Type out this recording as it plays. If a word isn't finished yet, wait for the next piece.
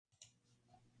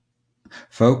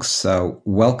Folks,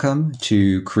 welcome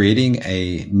to Creating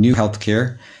a New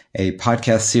Healthcare, a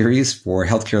podcast series for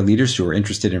healthcare leaders who are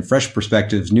interested in fresh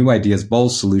perspectives, new ideas,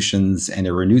 bold solutions, and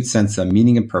a renewed sense of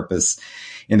meaning and purpose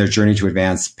in their journey to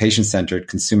advance patient-centered,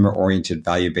 consumer-oriented,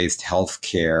 value-based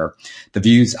healthcare. The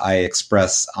views I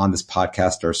express on this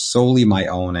podcast are solely my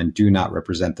own and do not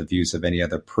represent the views of any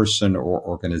other person or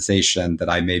organization that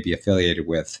I may be affiliated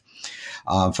with.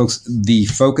 Folks, the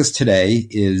focus today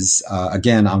is,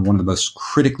 again, on one of the most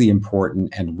critically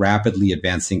important and rapidly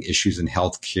advancing issues in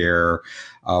healthcare,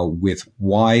 with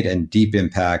wide and deep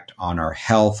impact on our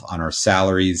health, on our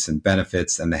salaries and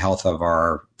benefits, and the health of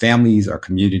our families, our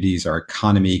communities, our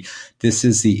economy. This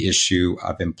is the issue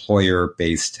of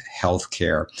employer-based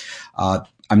healthcare.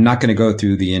 I'm not going to go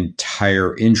through the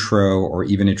entire intro or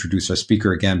even introduce our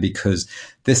speaker again, because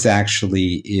this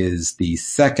actually is the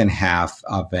second half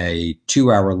of a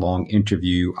 2-hour-long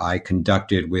interview I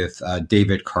conducted with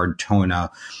David Contorna,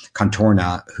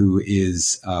 who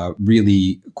is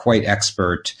really quite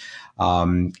expert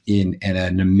and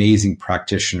an amazing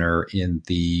practitioner in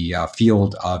the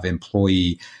field of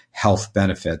employee health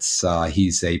benefits.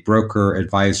 He's a broker,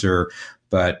 advisor,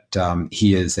 but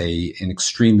he is an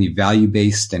extremely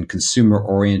value-based and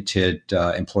consumer-oriented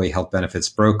employee health benefits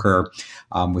broker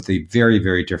with a very,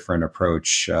 very different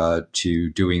approach to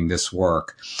doing this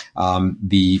work.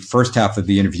 The first half of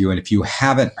the interview, and if you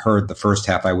haven't heard the first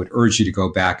half, I would urge you to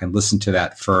go back and listen to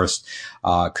that first,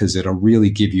 because it'll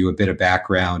really give you a bit of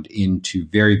background into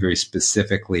very, very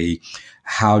specifically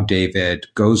how David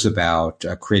goes about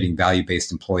creating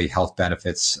value-based employee health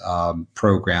benefits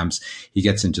programs. He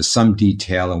gets into some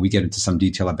detail, and we get into some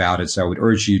detail about it. So I would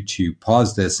urge you to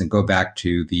pause this and go back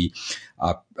to the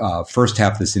first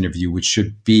half of this interview, which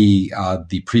should be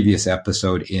the previous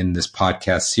episode in this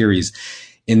podcast series.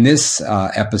 In this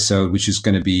episode, which is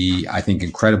going to be, I think,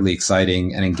 incredibly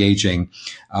exciting and engaging,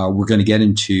 we're going to get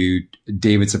into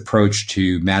David's approach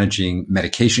to managing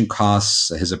medication costs,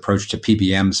 his approach to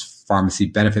PBMs, pharmacy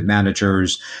benefit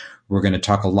managers. We're going to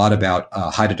talk a lot about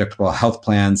high deductible health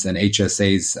plans and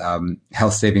HSA's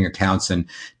health saving accounts. And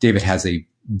David has a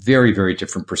very, very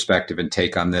different perspective and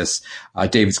take on this.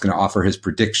 David's going to offer his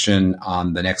prediction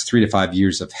on the next 3 to 5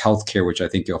 years of healthcare, which I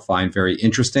think you'll find very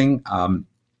interesting.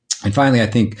 And finally, I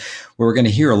think what we're going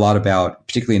to hear a lot about,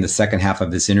 particularly in the second half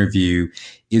of this interview,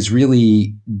 is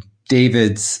really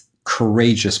David's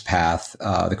courageous path,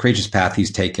 the courageous path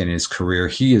he's taken in his career.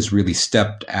 He has really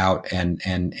stepped out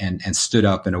and stood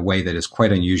up in a way that is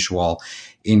quite unusual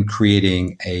in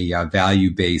creating a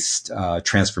value-based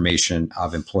transformation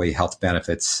of employee health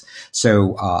benefits.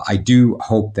 So I do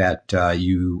hope that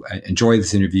you enjoy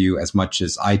this interview as much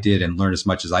as I did and learn as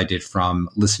much as I did from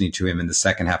listening to him in the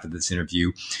second half of this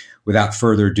interview. Without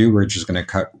further ado, we're just going to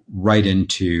cut right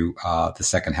into the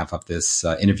second half of this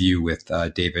interview with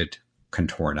David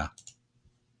Contorna.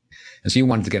 And so you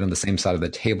wanted to get on the same side of the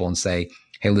table and say,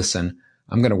 hey, listen,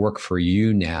 I'm going to work for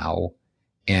you now,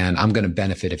 and I'm going to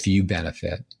benefit if you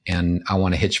benefit. And I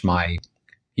want to hitch my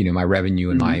revenue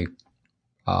and my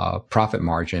profit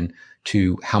margin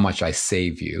to how much I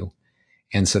save you.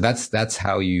 And so that's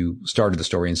how you started the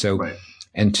story. And so, right.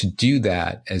 And to do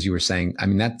that, as you were saying, I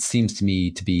mean, that seems to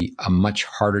me to be a much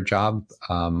harder job,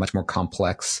 much more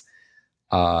complex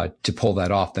to pull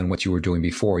that off than what you were doing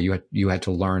before. You had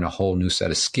to learn a whole new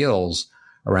set of skills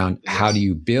around how do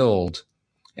you build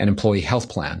an employee health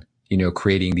plan,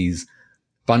 creating these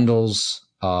bundles,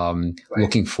 right.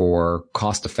 Looking for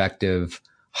cost effective,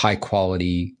 high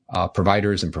quality,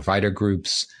 providers and provider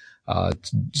groups,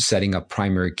 setting up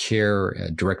primary care,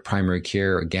 direct primary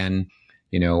care, again,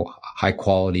 high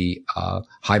quality,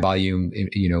 high volume,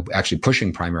 actually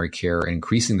pushing primary care and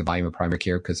increasing the volume of primary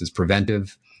care because it's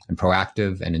preventive and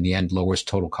proactive, and in the end lowers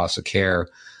total cost of care,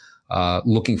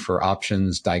 looking for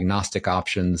options, diagnostic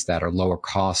options that are lower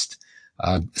cost,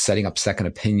 setting up second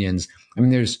opinions. I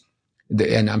mean,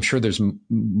 and I'm sure there's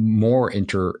more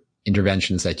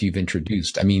interventions that you've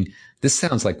introduced. I mean, this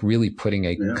sounds like really putting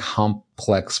a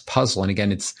complex puzzle. And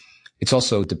again, it's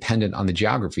also dependent on the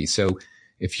geography. So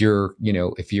if you're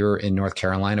in North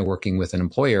Carolina working with an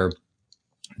employer,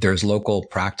 there's local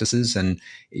practices, and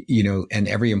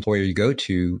every employer you go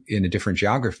to in a different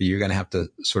geography, you're going to have to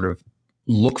sort of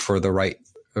look for the right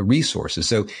resources.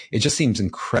 So it just seems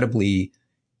incredibly,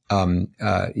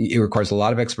 it requires a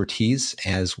lot of expertise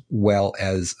as well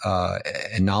as,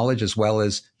 and knowledge, as well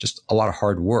as just a lot of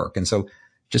hard work. And so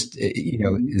just,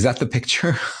 is that the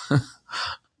picture?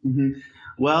 Mm-hmm.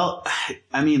 Well,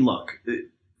 I mean, look,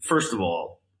 first of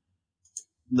all,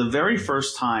 the very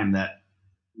first time that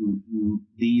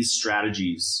these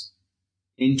strategies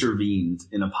intervened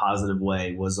in a positive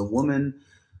way was a woman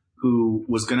who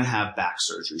was going to have back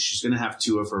surgery. She's going to have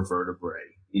 2 of her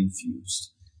vertebrae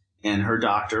infused. And her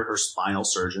doctor, her spinal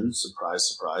surgeon, surprise,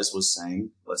 surprise, was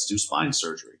saying, let's do spine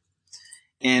surgery.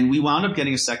 And we wound up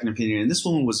getting a second opinion. And this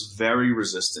woman was very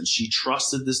resistant. She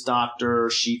trusted this doctor.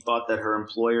 She thought that her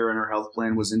employer and her health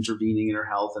plan was intervening in her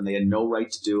health and they had no right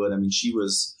to do it. I mean, she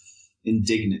was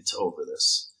indignant over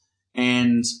this.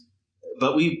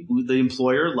 But the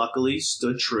employer luckily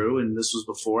stood true. And this was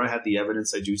before I had the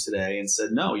evidence I do today, and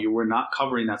said, no, we're not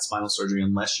covering that spinal surgery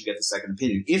unless you get the second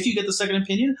opinion. If you get the second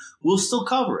opinion, we'll still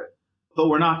cover it, but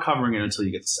we're not covering it until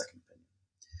you get the second opinion.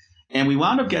 And we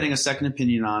wound up getting a second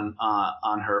opinion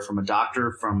on her from a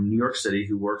doctor from New York City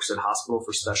who works at Hospital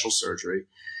for Special Surgery.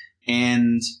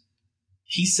 And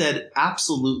he said,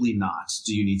 absolutely not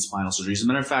do you need spinal surgery. As a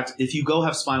matter of fact, if you go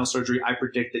have spinal surgery, I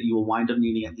predict that you will wind up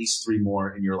needing at least 3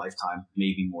 more in your lifetime,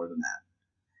 maybe more than that.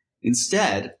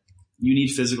 Instead, you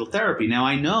need physical therapy. Now,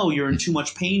 I know you're in too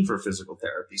much pain for physical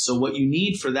therapy. So what you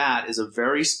need for that is a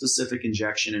very specific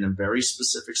injection in a very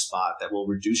specific spot that will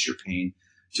reduce your pain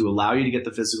to allow you to get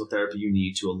the physical therapy you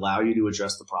need to allow you to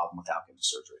address the problem without getting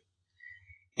surgery.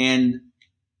 And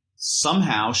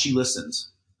somehow she listened.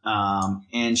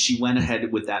 And she went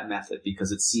ahead with that method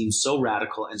because it seemed so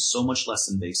radical and so much less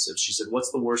invasive. She said,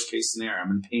 what's the worst case scenario?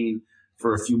 I'm in pain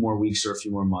for a few more weeks or a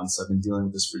few more months. I've been dealing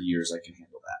with this for years. I can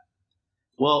handle that.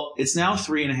 Well, it's now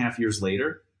 3.5 years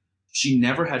later. She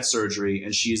never had surgery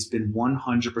and she has been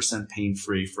 100%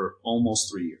 pain-free for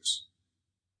almost 3 years.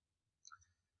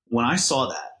 When I saw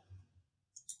that,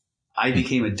 I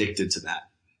became addicted to that.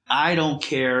 I don't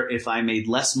care if I made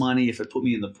less money, if it put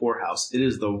me in the poorhouse. It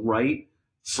is the right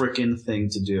frickin' thing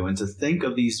to do. And to think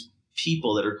of these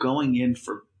people that are going in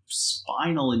for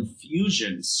spinal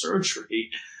infusion surgery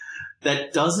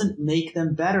that doesn't make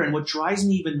them better. And what drives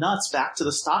me even nuts, back to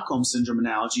the Stockholm Syndrome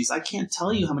analogies, I can't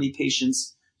tell you how many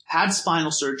patients had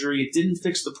spinal surgery, it didn't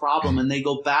fix the problem, and they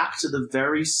go back to the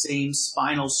very same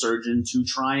spinal surgeon to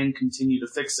try and continue to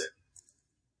fix it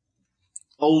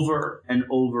over and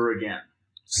over again.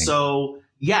 So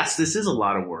yes, this is a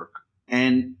lot of work.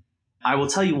 And I will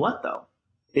tell you what, though,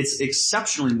 it's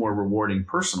exceptionally more rewarding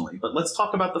personally. But let's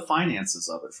talk about the finances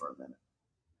of it for a minute.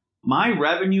 My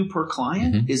revenue per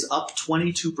client is up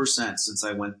 22% since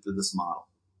I went through this model.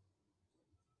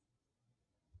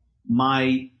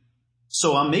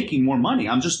 So I'm making more money.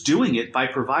 I'm just doing it by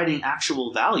providing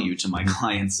actual value to my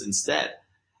clients instead.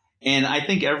 And I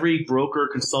think every broker,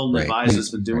 consultant, advisor has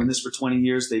been doing this for 20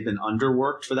 years. They've been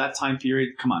underworked for that time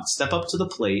period. Come on, step up to the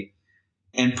plate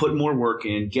and put more work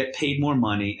in, get paid more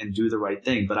money, and do the right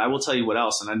thing. But I will tell you what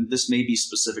else, and this may be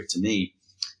specific to me.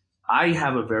 I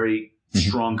have a very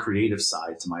strong creative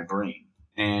side to my brain.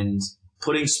 And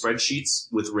putting spreadsheets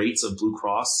with rates of Blue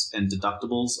Cross and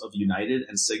deductibles of United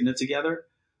and Cigna together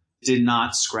did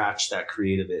not scratch that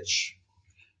creative itch.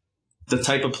 The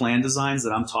type of plan designs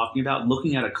that I'm talking about,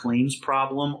 looking at a claims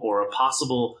problem or a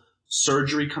possible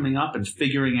surgery coming up and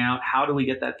figuring out how do we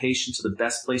get that patient to the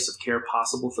best place of care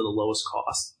possible for the lowest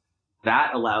cost,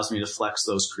 that allows me to flex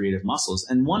those creative muscles.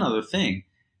 And one other thing,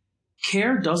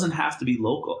 care doesn't have to be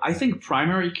local. I think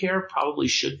primary care probably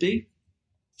should be,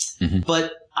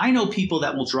 but I know people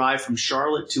that will drive from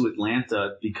Charlotte to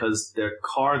Atlanta because their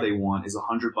car they want is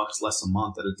 $100 less a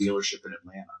month at a dealership in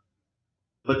Atlanta.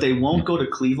 But they won't go to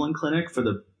Cleveland Clinic for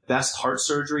the best heart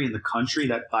surgery in the country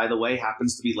that, by the way,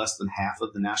 happens to be less than half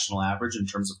of the national average in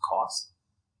terms of cost.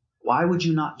 Why would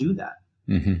you not do that?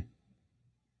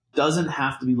 Doesn't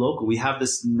have to be local. We have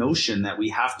this notion that we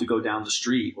have to go down the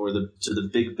street or to the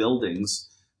big buildings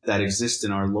that exist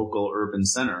in our local urban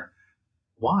center.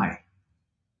 Why?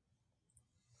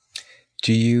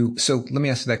 So let me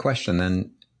ask you that question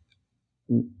then.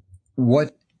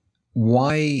 What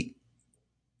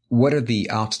are the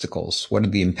obstacles? What are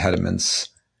the impediments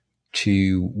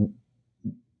to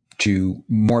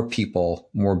more people,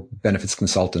 more benefits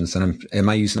consultants? And am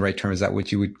I using the right term? Is that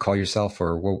what you would call yourself,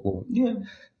 or what? Yeah.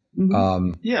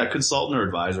 Consultant or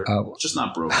advisor, just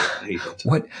not broker. I hate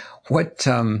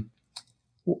that.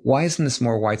 Why isn't this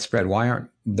more widespread? Why aren't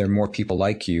there more people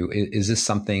like you? Is this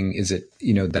something, is it,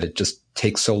 that it just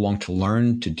takes so long to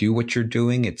learn to do what you're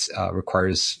doing? It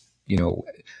requires,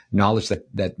 knowledge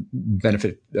that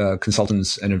benefit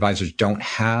consultants and advisors don't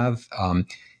have.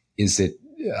 Is it,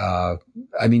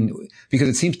 because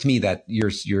it seems to me that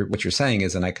what you're saying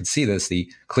is, and I could see this,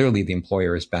 clearly the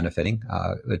employer is benefiting,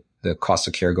 the cost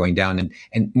of care going down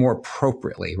and more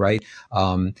appropriately, right?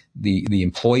 The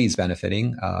employees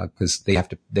benefiting, because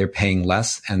they're paying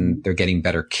less and they're getting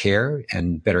better care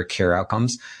and better care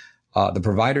outcomes. The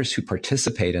providers who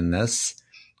participate in this,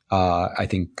 I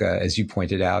think, as you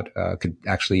pointed out, could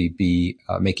actually be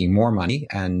making more money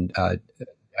and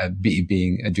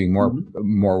doing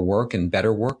more work and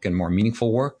better work and more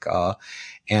meaningful work,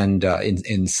 and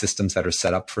in systems that are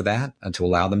set up for that to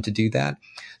allow them to do that.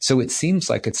 So it seems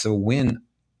like it's a win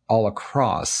all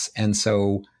across. And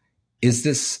so,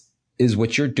 is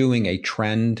what you're doing a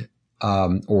trend,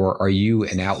 or are you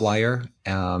an outlier?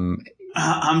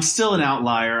 I'm still an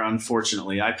outlier,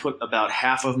 unfortunately. I put about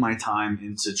half of my time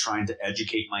into trying to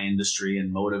educate my industry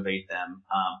and motivate them.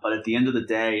 But at the end of the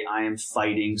day, I am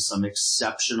fighting some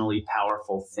exceptionally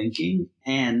powerful thinking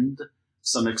and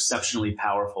some exceptionally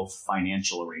powerful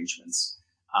financial arrangements.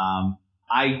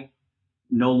 I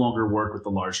no longer work with the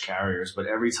large carriers, but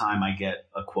every time I get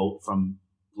a quote from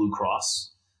Blue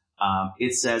Cross,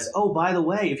 it says, oh, by the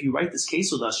way, if you write this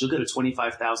case with us, you'll get a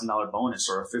 $25,000 bonus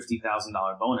or a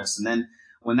 $50,000 bonus. And then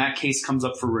when that case comes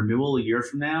up for renewal a year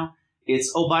from now,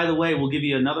 it's, oh, by the way, we'll give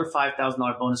you another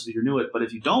 $5,000 bonus if you renew it. But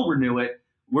if you don't renew it,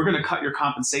 we're going to cut your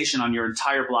compensation on your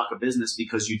entire block of business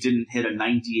because you didn't hit a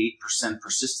 98%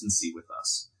 persistency with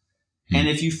us. And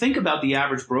if you think about the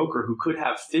average broker who could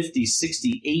have 50,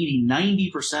 60, 80,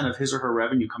 90% of his or her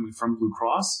revenue coming from Blue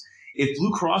Cross, if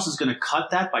Blue Cross is going to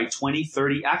cut that by 20,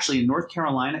 30, actually in North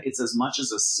Carolina, it's as much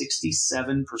as a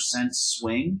 67%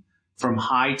 swing from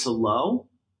high to low.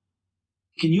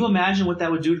 Can you imagine what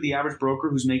that would do to the average broker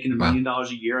who's making $1 million a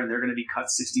year and they're going to be cut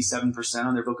 67%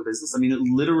 on their book of business? I mean, it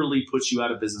literally puts you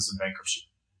out of business and bankruptcy.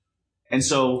 And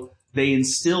so they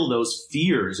instill those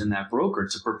fears in that broker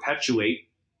to perpetuate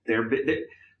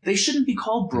they shouldn't be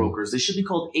called brokers. They should be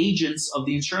called agents of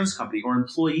the insurance company or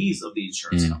employees of the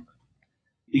insurance company.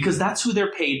 Because that's who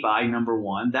they're paid by, number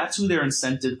one. That's who they're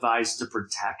incentivized to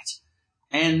protect.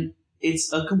 And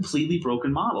it's a completely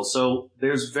broken model. So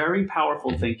there's very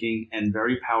powerful thinking and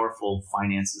very powerful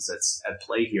finances that's at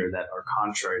play here that are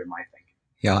contrary to my thinking.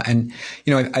 Yeah. And,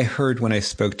 I heard when I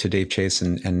spoke to Dave Chase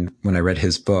and when I read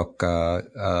his book,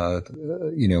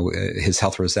 his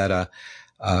Health Rosetta,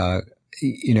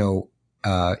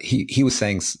 he was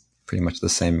saying pretty much the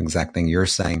same exact thing you're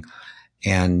saying.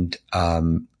 And,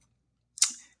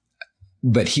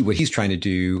 but what he's trying to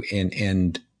do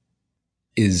and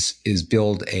is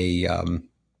build a,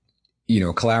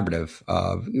 collaborative,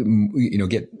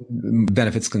 get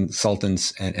benefits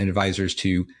consultants and advisors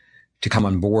to come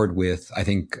on board with, I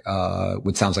think,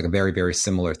 what sounds like a very, very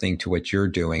similar thing to what you're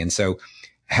doing. And so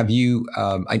have you,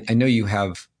 I know you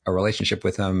have a relationship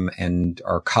with them and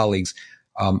are colleagues.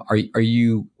 Are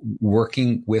you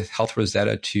working with Health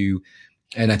Rosetta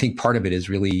and I think part of it is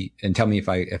really, and tell me if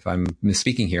I'm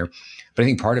misspeaking here, but I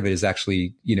think part of it is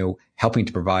actually, helping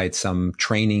to provide some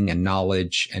training and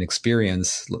knowledge and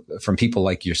experience from people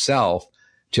like yourself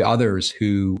to others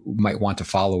who might want to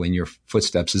follow in your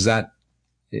footsteps.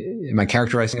 Am I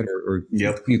characterizing it or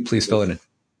yep. You please fill it in?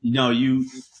 No,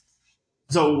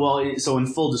 So in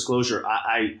full disclosure,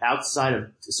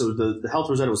 the Health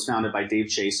Rosetta was founded by Dave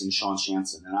Chase and Sean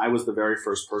Shanson, and I was the very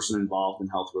first person involved in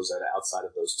Health Rosetta outside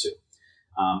of those two.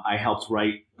 I helped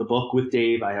write the book with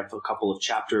Dave. I have a couple of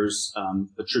chapters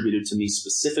attributed to me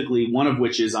specifically, one of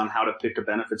which is on how to pick a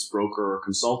benefits broker or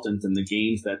consultant and the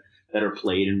games that are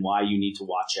played and why you need to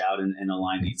watch out and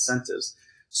align the incentives.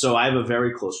 So I have a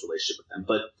very close relationship with them.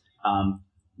 But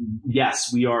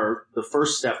yes, the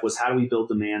first step was how do we build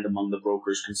demand among the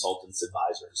brokers, consultants,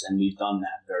 advisors? And we've done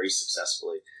that very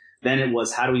successfully. Then it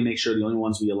was how do we make sure the only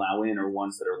ones we allow in are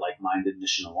ones that are like-minded,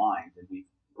 mission aligned? And we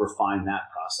refined that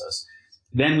process.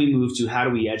 Then we moved to how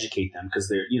do we educate them? Because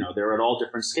they're at all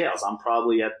different scales. I'm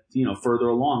probably at, further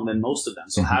along than most of them.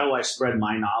 So how do I spread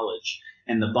my knowledge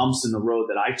and the bumps in the road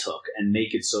that I took and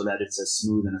make it so that it's as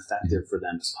smooth and effective for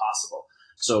them as possible?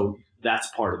 So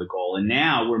that's part of the goal. And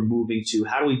now we're moving to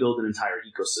how do we build an entire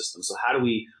ecosystem? So how do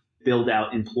we build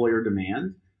out employer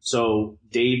demand? So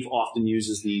Dave often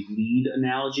uses the LEED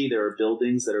analogy. There are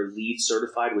buildings that are LEED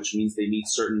certified, which means they meet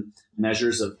certain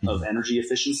measures of energy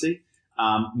efficiency.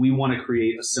 We want to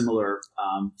create a similar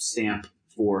stamp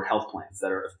for health plans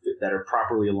that are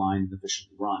properly aligned and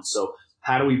efficiently run. So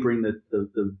how do we bring the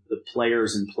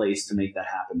players in place to make that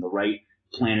happen? The right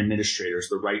plan administrators,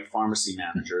 the right pharmacy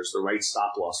managers, the right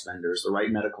stop loss vendors, the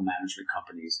right medical management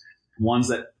companies, ones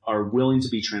that are willing to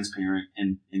be transparent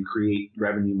and create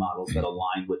revenue models that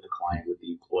align with the client, with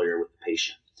the employer, with the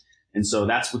patient. And so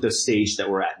that's what the stage that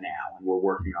we're at now, and we're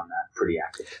working on that pretty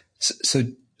actively. So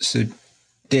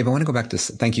Dave, I want to go back to,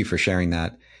 thank you for sharing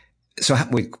that. So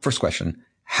first question,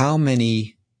 how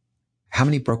many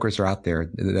brokers are out there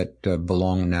that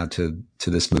belong now to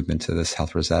this movement, to this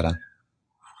Health Rosetta?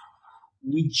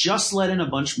 We just let in a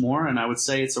bunch more, and I would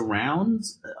say it's around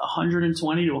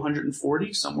 120 to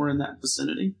 140, somewhere in that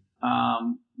vicinity.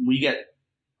 We get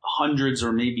hundreds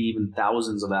or maybe even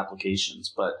thousands of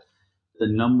applications, but the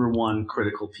number one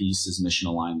critical piece is mission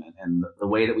alignment. And the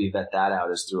way that we vet that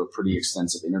out is through a pretty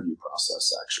extensive interview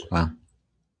process, actually.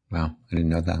 Wow. I didn't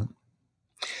know that.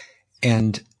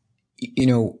 And,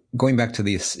 going back to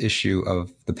this issue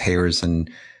of the payers, and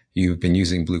you've been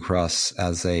using Blue Cross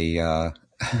as an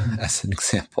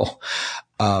example.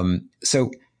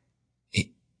 So,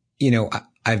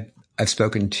 I've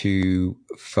spoken to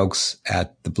folks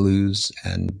at the Blues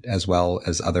and as well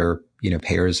as other,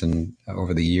 payers and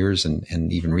over the years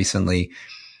and even recently.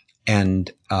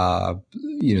 And, some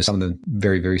of the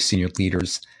very, very senior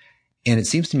leaders. And it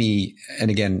seems to me, and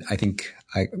again, I think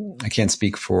I can't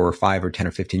speak for 5 or 10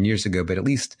 or 15 years ago, but at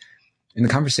least in the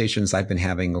conversations I've been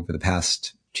having over the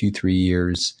past 2-3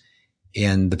 years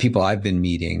and the people I've been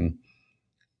meeting,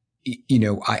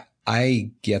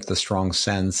 I get the strong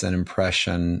sense and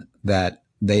impression that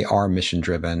they are mission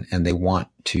driven and they want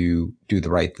to do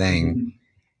the right thing.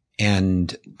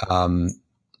 And, and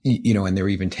they're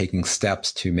even taking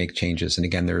steps to make changes. And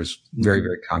again, there's very,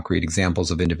 very concrete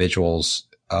examples of individuals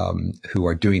who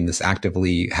are doing this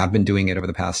actively, have been doing it over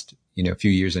the past,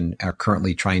 few years and are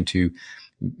currently trying to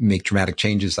make dramatic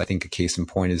changes. I think a case in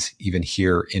point is even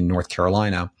here in North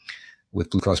Carolina with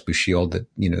Blue Cross Blue Shield that,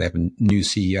 they have a new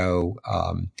CEO,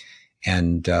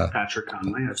 and Patrick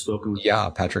Conway, I've spoken with. Yeah,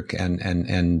 Patrick and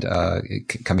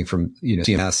coming from,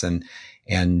 CMS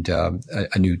and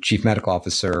a new chief medical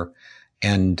officer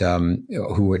and,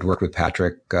 who had worked with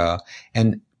Patrick,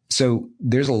 and so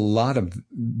there's a lot of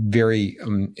very,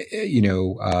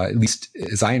 at least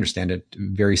as I understand it,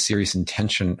 very serious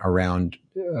intention around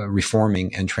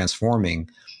reforming and transforming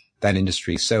that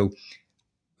industry. So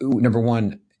number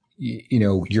one,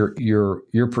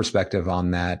 your perspective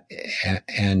on that,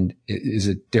 and is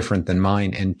it different than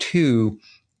mine? And two,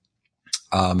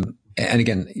 and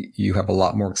again, you have a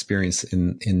lot more experience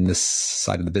in this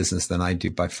side of the business than I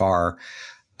do by far.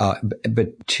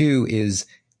 But two is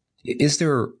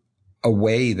there a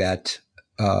way that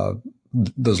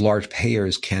those large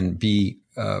payers can be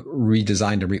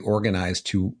redesigned and reorganized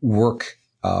to work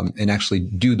and actually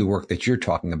do the work that you're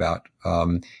talking about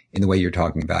in the way you're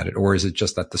talking about it? Or is it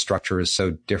just that the structure is so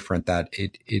different that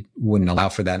it wouldn't allow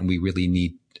for that and we really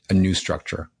need a new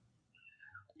structure?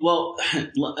 Well,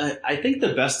 I think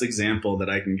the best example that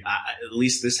I can, at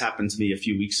least this happened to me a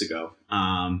few weeks ago,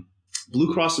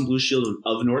 Blue Cross and Blue Shield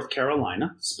of North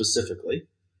Carolina specifically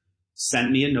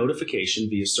sent me a notification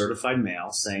via certified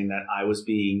mail saying that I was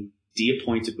being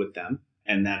de-appointed with them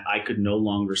and that I could no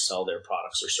longer sell their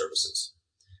products or services.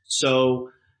 So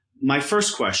my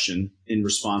first question in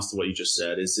response to what you just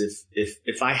said is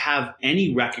if I have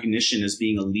any recognition as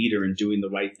being a leader and doing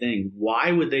the right thing,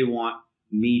 why would they want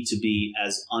me to be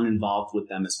as uninvolved with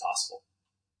them as possible?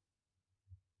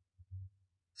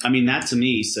 I mean, that to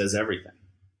me says everything.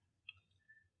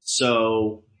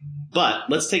 So, but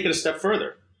let's take it a step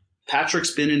further.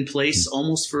 Patrick's been in place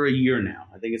almost for a year now.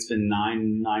 I think it's been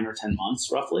 9 or 10 months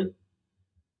roughly.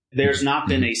 There's not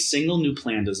been a single new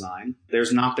plan design.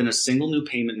 There's not been a single new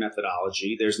payment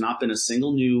methodology. There's not been a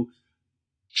single new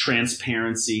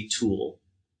transparency tool.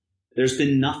 There's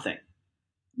been nothing,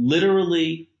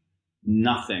 literally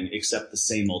nothing except the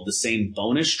same old. The same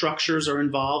bonus structures are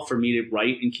involved for me to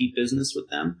write and keep business with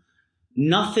them.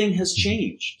 Nothing has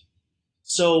changed.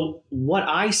 So what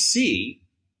I see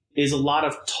is a lot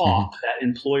of talk that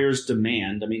employers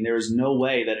demand. I mean, there is no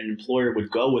way that an employer would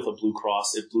go with a Blue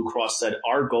Cross if Blue Cross said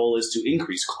our goal is to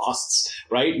increase costs,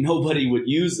 right? Nobody would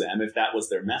use them if that was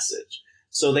their message.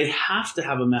 So they have to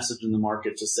have a message in the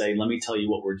market to say, let me tell you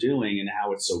what we're doing and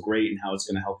how it's so great and how it's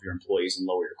going to help your employees and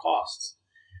lower your costs.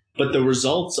 But the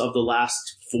results of the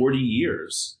last 40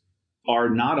 years are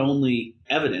not only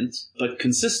evident, but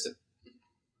consistent.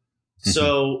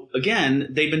 So again,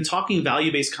 they've been talking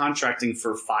value-based contracting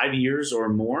for 5 years or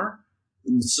more,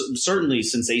 certainly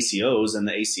since ACOs and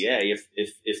the ACA,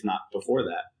 if not before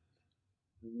that.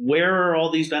 Where are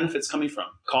all these benefits coming from?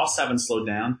 Costs haven't slowed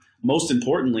down. Most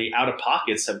importantly,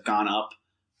 out-of-pockets have gone up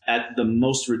at the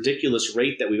most ridiculous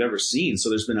rate that we've ever seen. So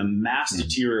there's been a mass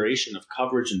deterioration of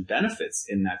coverage and benefits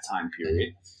in that time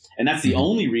period. And that's the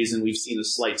only reason we've seen a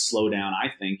slight slowdown, I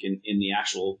think, in the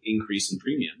actual increase in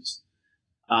premiums.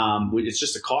 It's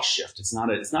just a cost shift. It's not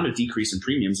a decrease in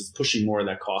premiums. It's pushing more of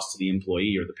that cost to the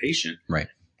employee or the patient. Right.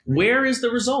 Where is the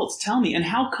results? Tell me. And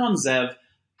how come, Zev?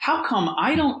 How come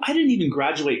I didn't even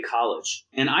graduate college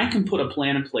and I can put a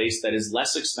plan in place that is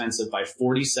less expensive by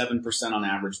 47% on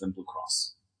average than Blue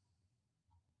Cross?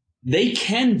 They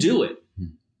can do it.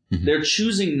 They're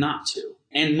choosing not to.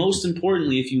 And most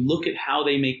importantly, if you look at how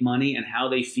they make money and how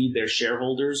they feed their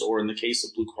shareholders, or in the case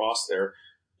of Blue Cross, their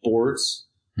boards,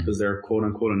 because they're quote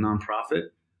unquote a nonprofit,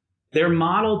 their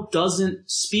model doesn't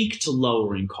speak to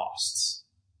lowering costs.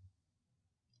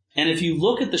 And if you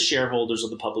look at the shareholders of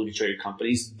the publicly traded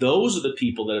companies, those are the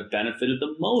people that have benefited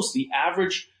the most. The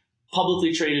average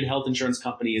publicly traded health insurance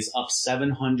company is up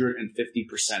 750%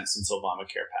 since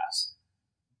Obamacare passed.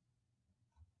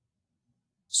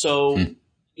 So,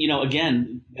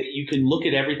 again, you can look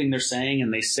at everything they're saying,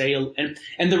 and they say,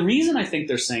 and the reason I think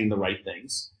they're saying the right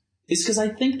things is because I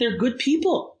think they're good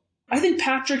people. I think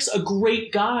Patrick's a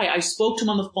great guy. I spoke to him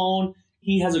on the phone.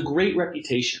 He has a great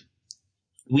reputation.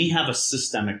 We have a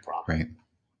systemic problem. Right.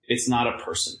 It's not a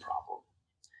person problem.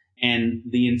 And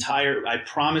I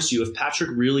promise you, if Patrick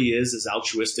really is as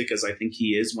altruistic as I think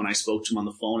he is when I spoke to him on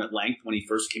the phone at length when he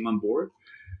first came on board,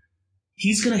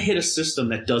 he's going to hit a system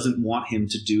that doesn't want him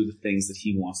to do the things that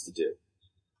he wants to do.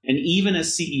 And even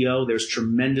as CEO, there's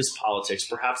tremendous politics,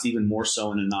 perhaps even more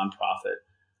so in a nonprofit.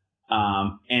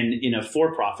 And in a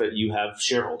for-profit, you have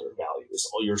shareholder value. It's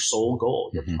your sole goal.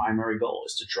 Your primary goal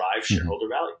is to drive shareholder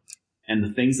value. And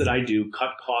the things that I do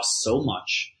cut costs so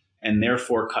much and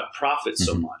therefore cut profits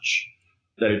so much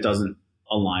that it doesn't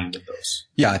align with those.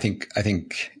 Yeah, I think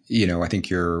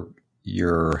your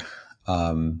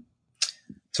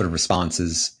sort of response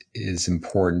is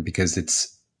important because it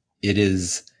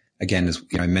is, again, as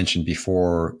I mentioned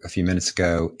before a few minutes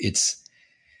ago,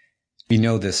 we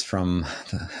know this from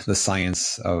the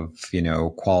science of,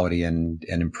 quality and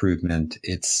improvement.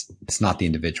 It's not the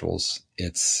individuals.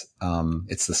 It's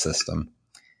the system.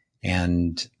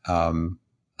 And,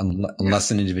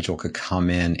 unless an individual could come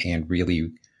in and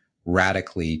really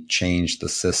radically change the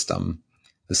system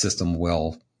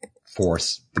will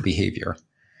force the behavior.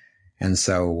 And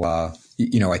so,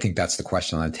 I think that's the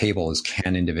question on the table is,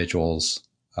 can individuals,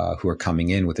 who are coming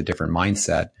in with a different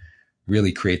mindset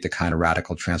really create the kind of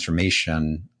radical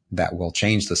transformation that will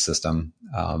change the system,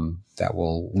 that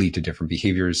will lead to different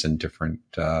behaviors and different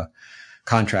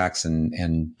contracts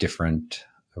and different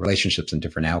relationships and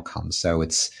different outcomes. So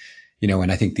it's,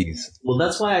 and I think Well,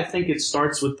 that's why I think it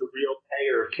starts with the real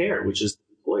payer of care, which is the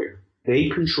employer. They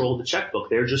control the checkbook.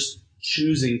 They're just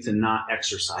choosing to not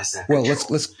exercise that control. Well,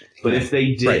 let's. But if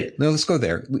they did, right. No, let's go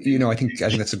there. I think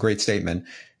that's a great statement.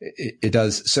 It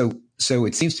does. So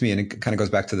it seems to me, and it kind of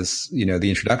goes back to this, the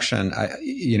introduction,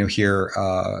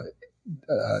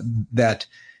 that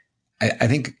I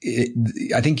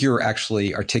think you're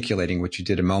actually articulating what you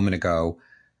did a moment ago,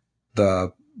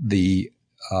 the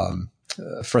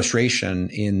frustration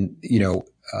in,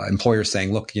 employers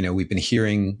saying, look, we've been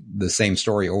hearing the same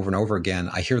story over and over again.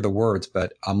 I hear the words,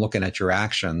 but I'm looking at your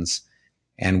actions,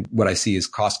 and what I see is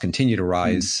costs continue to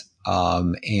rise.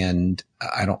 And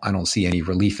I don't see any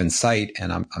relief in sight,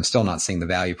 and I'm still not seeing the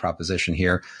value proposition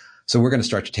here. So we're going to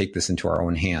start to take this into our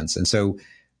own hands. And so,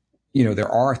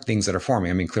 there are things that are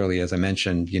forming. I mean, clearly, as I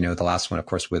mentioned, the last one, of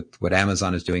course, with what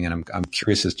Amazon is doing, and I'm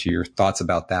curious as to your thoughts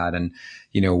about that, and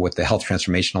what the Health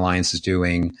Transformation Alliance is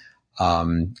doing.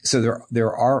 So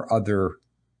there are other,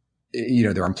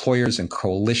 there are employers and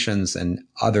coalitions and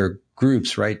other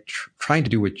groups, right, trying to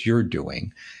do what you're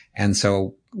doing. And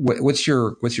so what's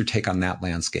your take on that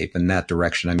landscape and that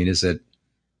direction? I mean,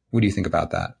 what do you think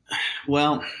about that?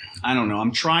 Well, I don't know.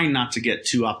 I'm trying not to get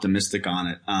too optimistic on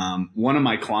it. One of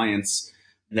my clients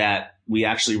that we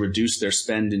actually reduced their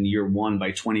spend in year one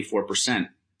by 24%.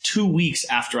 2 weeks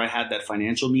after I had that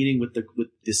financial meeting with the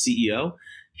CEO,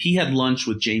 he had lunch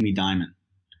with Jamie Dimon.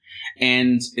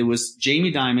 And it was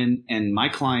Jamie Dimon and my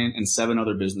client and 7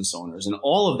 other business owners. And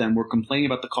all of them were complaining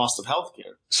about the cost of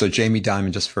healthcare. So Jamie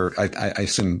Dimon, just for, I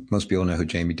assume most people know who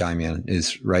Jamie Dimon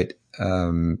is, right?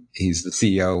 He's the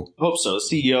CEO. I hope so. The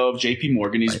CEO of JP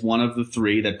Morgan. He's one of the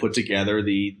 3 that put together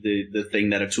the thing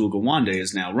that Atul Gawande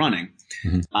is now running.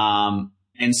 Mm-hmm.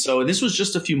 And so this was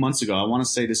just a few months ago. I want to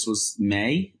say this was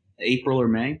April or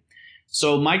May.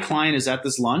 So my client is at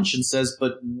this lunch and says,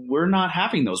 but we're not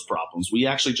having those problems. We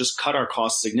actually just cut our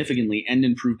costs significantly and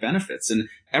improve benefits. And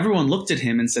everyone looked at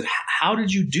him and said, how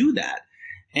did you do that?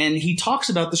 And he talks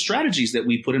about the strategies that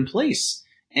we put in place.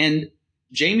 And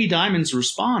Jamie Dimon's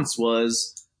response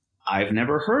was, I've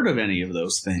never heard of any of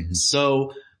those things.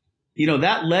 So,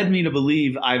 that led me to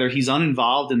believe either he's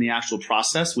uninvolved in the actual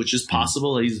process, which is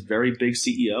possible. He's a very big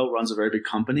CEO, runs a very big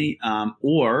company,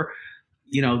 or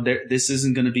this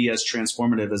isn't going to be as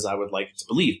transformative as I would like to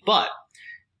believe. But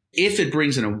if it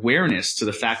brings an awareness to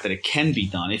the fact that it can be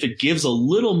done, if it gives a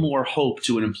little more hope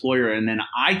to an employer and then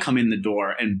I come in the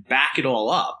door and back it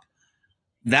all up,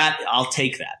 that I'll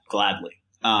take that gladly.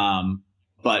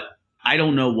 But I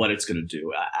don't know what it's going to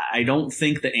do. I don't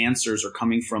think the answers are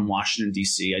coming from Washington,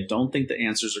 D.C. I don't think the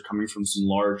answers are coming from some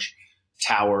large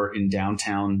tower in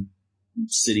downtown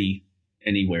city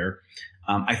anywhere.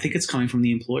 I think it's coming from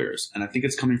the employers, and I think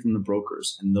it's coming from the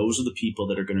brokers, and those are the people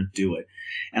that are going to do it.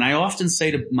 And I often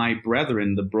say to my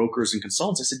brethren, the brokers and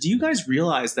consultants, I said, do you guys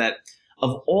realize that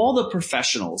of all the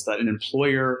professionals that an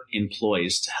employer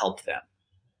employs to help them,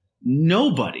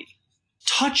 nobody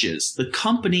touches the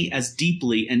company as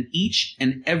deeply and each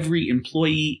and every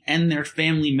employee and their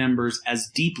family members as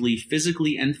deeply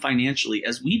physically and financially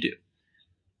as we do?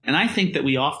 And I think that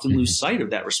we often lose sight of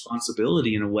that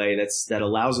responsibility in a way that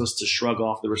allows us to shrug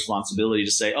off the responsibility to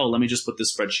say, oh, let me just put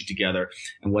this spreadsheet together,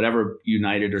 and whatever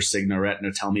United or Cigna or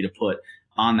Aetna tell me to put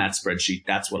on that spreadsheet,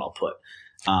 that's what I'll put.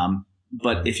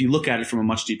 But if you look at it from a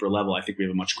much deeper level, I think we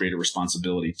have a much greater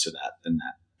responsibility to that than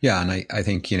that. Yeah. And I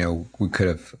think, I could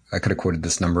have quoted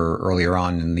this number earlier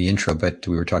on in the intro, but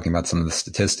we were talking about some of the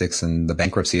statistics and the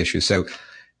bankruptcy issue. So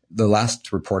the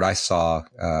last report I saw,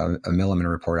 a Milliman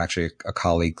report, actually a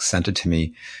colleague sent it to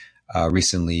me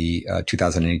recently,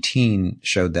 2018,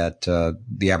 showed that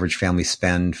the average family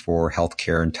spend for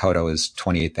healthcare in toto is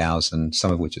 $28,000,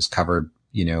 some of which is covered,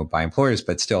 by employers,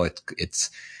 but still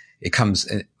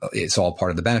it's all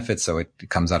part of the benefits. So it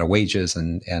comes out of wages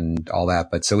and all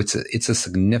that. But so it's a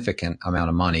significant amount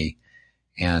of money.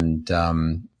 And,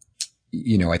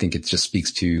 I think it just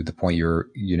speaks to the point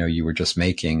you were just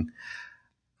making.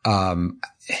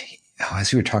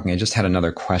 As you were talking, I just had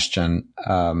another question.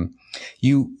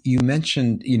 You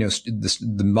mentioned,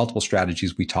 the multiple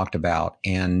strategies we talked about,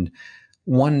 and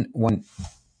one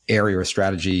area or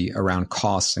strategy around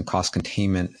costs and cost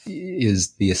containment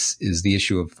is the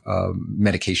issue of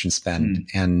medication spend.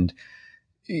 And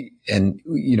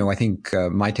I think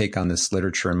my take on this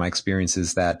literature and my experience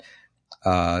is that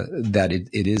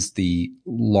it is the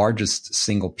largest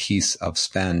single piece of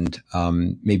spend,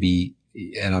 maybe.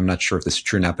 And I'm not sure if this is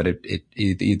true or not, but it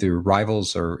either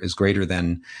rivals or is greater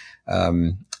than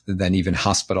even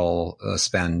hospital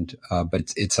spend.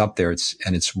 But it's up there.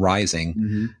 It's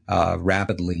rising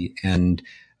rapidly. And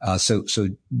so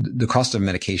the cost of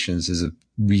medications is a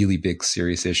really big,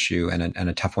 serious issue and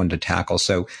a tough one to tackle.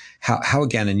 So how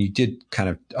again? And you did kind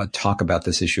of talk about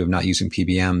this issue of not using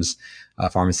PBMs,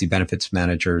 pharmacy benefits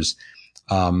managers.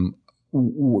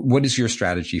 What is your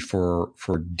strategy for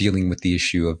dealing with the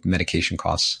issue of medication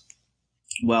costs?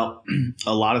 Well,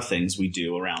 a lot of things we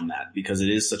do around that because it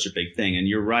is such a big thing. And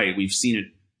you're right. We've seen it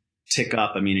tick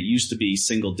up. I mean, it used to be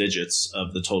single digits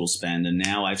of the total spend, and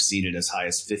now I've seen it as high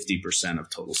as 50% of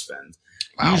total spend.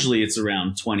 Wow. Usually it's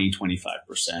around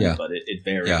 20-25%, but it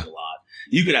varies a lot.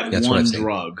 You could have one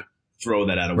drug throw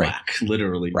that out of whack,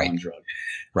 literally one drug.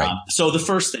 Right. So the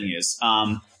first thing is,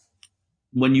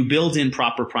 when you build in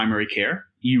proper primary care,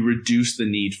 you reduce the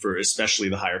need for especially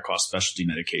the higher cost specialty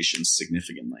medications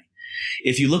significantly.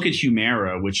 If you look at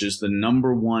Humira, which is the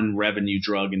number one revenue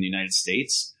drug in the United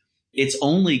States, it's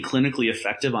only clinically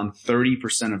effective on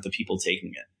 30% of the people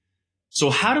taking it. So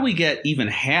how do we get even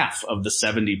half of the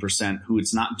 70% who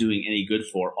it's not doing any good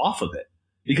for off of it?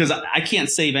 Because I can't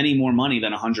save any more money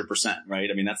than 100%, right?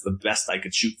 I mean, that's the best I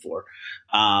could shoot for.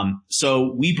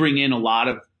 So we bring in a lot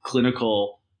of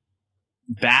clinical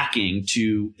backing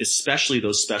to especially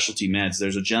those specialty meds.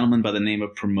 There's a gentleman by the name of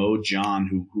Pramod John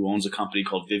who owns a company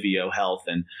called Vivio Health,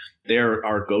 and they're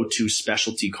our go-to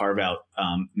specialty carve-out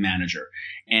manager.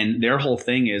 And their whole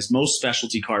thing is most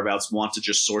specialty carve-outs want to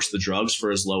just source the drugs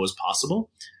for as low as possible.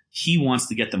 He wants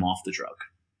to get them off the drug.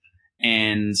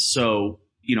 And so,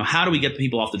 how do we get the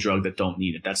people off the drug that don't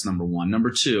need it? That's number one.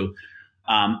 Number two,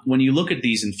 when you look at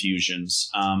these infusions,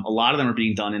 a lot of them are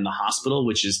being done in the hospital,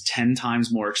 which is 10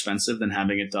 times more expensive than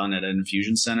having it done at an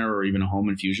infusion center or even a home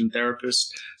infusion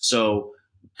therapist. So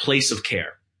place of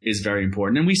care is very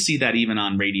important. And we see that even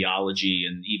on radiology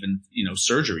and even,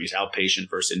 surgeries, outpatient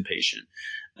versus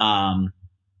inpatient.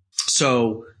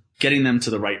 So getting them to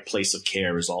the right place of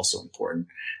care is also important.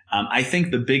 I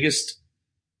think the biggest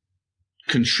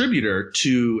contributor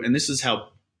to, and this is how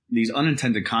these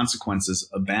unintended consequences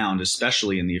abound,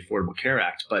 especially in the Affordable Care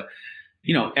Act. But,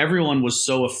 everyone was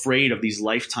so afraid of these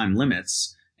lifetime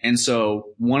limits. And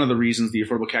so one of the reasons the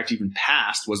Affordable Care Act even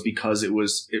passed was because it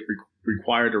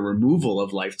required a removal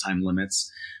of lifetime limits.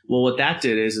 Well, what that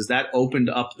did is that opened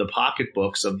up the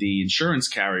pocketbooks of the insurance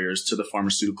carriers to the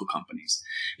pharmaceutical companies.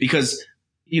 Because,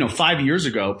 5 years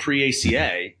ago,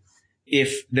 pre-ACA,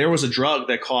 if there was a drug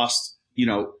that cost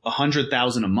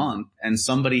 $100,000 a month and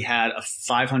somebody had a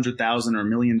 $500,000 or $1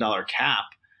 million cap,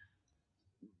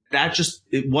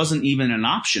 it wasn't even an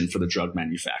option for the drug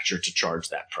manufacturer to charge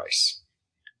that price.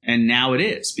 And now it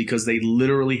is, because they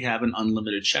literally have an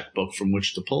unlimited checkbook from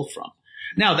which to pull from.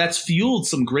 Now, that's fueled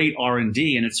some great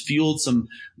R&D, and it's fueled some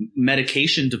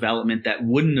medication development that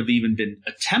wouldn't have even been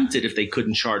attempted if they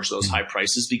couldn't charge those high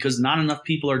prices, because not enough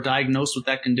people are diagnosed with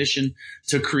that condition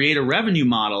to create a revenue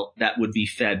model that would be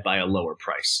fed by a lower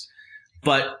price.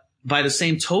 But by the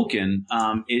same token,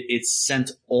 it's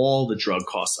sent all the drug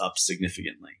costs up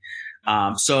significantly.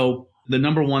 So the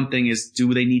number one thing is,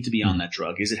 do they need to be on that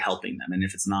drug? Is it helping them? And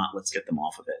if it's not, let's get them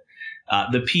off of it.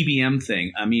 The PBM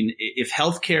thing, I mean, if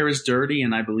healthcare is dirty,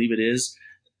 and I believe it is,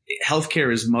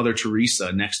 healthcare is Mother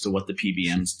Teresa next to what the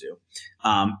PBMs do.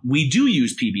 We do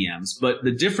use PBMs, but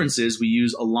the difference is we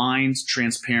use aligned,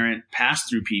 transparent,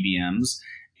 pass-through PBMs,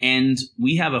 and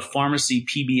we have a pharmacy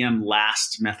PBM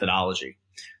last methodology.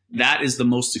 That is the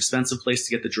most expensive place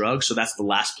to get the drug. So that's the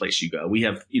last place you go. We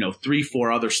have,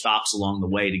 3-4 other stops along the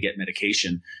way to get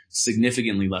medication,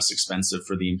 significantly less expensive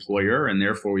for the employer. And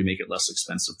therefore we make it less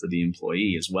expensive for the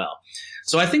employee as well.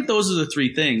 So I think those are the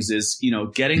three things is,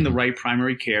 getting the right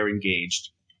primary care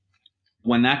engaged.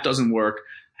 When that doesn't work,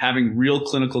 having real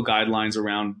clinical guidelines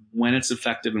around when it's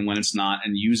effective and when it's not,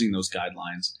 and using those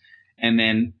guidelines. And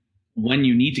then when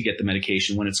you need to get the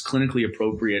medication, when it's clinically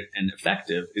appropriate and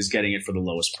effective, is getting it for the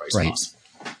lowest price possible.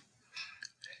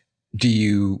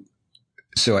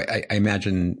 So I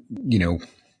imagine, you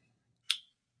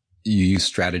use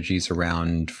strategies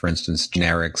around, for instance,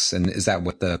 generics. And is that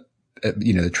what the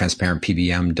transparent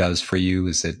PBM does for you?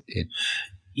 Is it?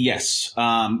 Yes.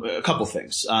 A couple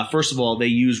things. First of all, they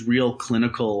use real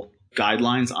clinical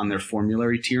guidelines on their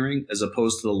formulary tiering, as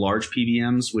opposed to the large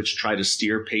PBMs, which try to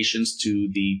steer patients to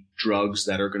the drugs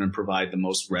that are going to provide the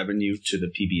most revenue to the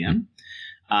PBM.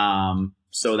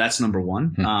 So that's number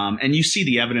one. And you see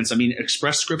the evidence. I mean,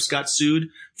 Express Scripts got sued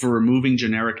for removing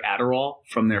generic Adderall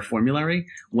from their formulary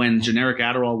when generic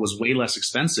Adderall was way less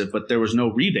expensive, but there was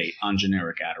no rebate on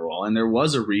generic Adderall, and there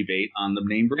was a rebate on the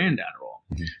name brand Adderall.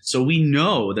 So we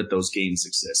know that those gains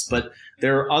exist, but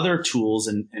there are other tools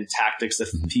and tactics that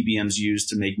PBMs use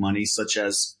to make money, such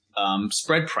as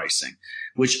spread pricing,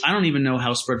 which I don't even know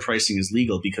how spread pricing is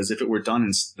legal, because if it were done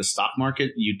in the stock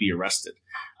market, you'd be arrested.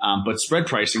 But spread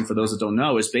pricing, for those that don't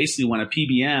know, is basically when a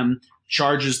PBM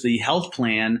charges the health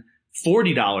plan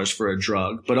 $40 for a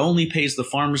drug, but only pays the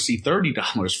pharmacy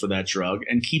 $30 for that drug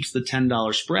and keeps the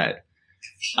 $10 spread.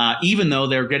 Even though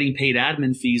they're getting paid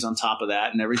admin fees on top of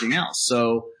that and everything else.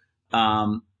 So,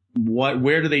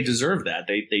 where do they deserve that?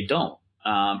 They don't.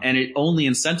 And it only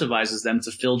incentivizes them to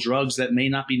fill drugs that may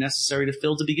not be necessary to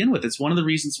fill to begin with. It's one of the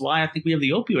reasons why I think we have the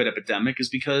opioid epidemic, is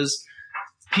because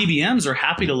PBMs are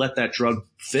happy to let that drug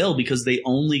fill because they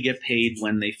only get paid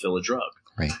when they fill a drug.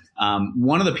 Right.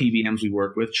 One of the PBMs we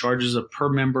work with charges a per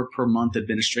member per month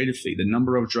administrative fee. The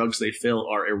number of drugs they fill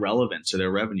are irrelevant to their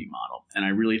revenue model. And I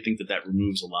really think that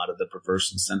removes a lot of the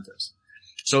perverse incentives.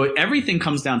 So everything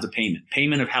comes down to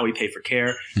payment of how we pay for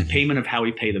care, payment of how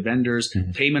we pay the vendors,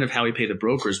 payment of how we pay the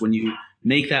brokers. When you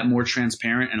make that more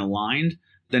transparent and aligned,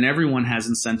 then everyone has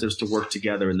incentives to work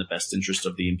together in the best interest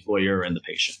of the employer and the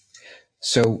patient.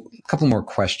 So a couple more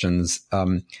questions.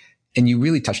 And you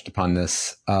really touched upon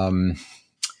this. The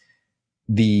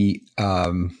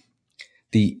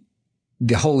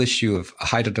whole issue of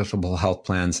high deductible health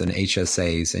plans and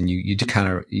HSAs, and you did kind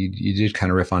of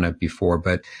riff on it before,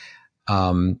 but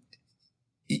and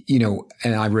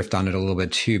I riffed on it a little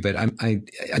bit too. But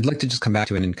I'd like to just come back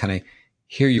to it and kind of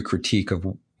hear your critique of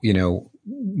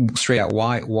straight out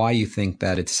why you think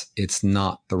that it's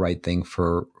not the right thing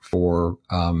for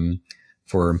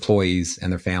employees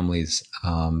and their families,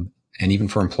 and even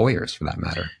for employers for that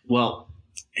matter. Well,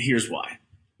 here's why.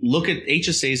 Look at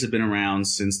HSAs have been around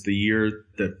since the year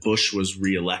that Bush was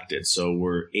reelected. So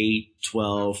we're 8,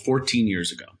 12, 14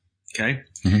 years ago. Okay.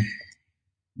 Mm-hmm.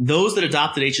 Those that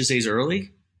adopted HSAs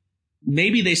early,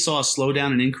 maybe they saw a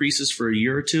slowdown in increases for a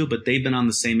year or two, but they've been on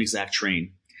the same exact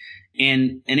train.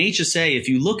 And an HSA, if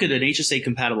you look at an HSA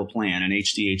compatible plan, an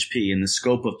HDHP, and the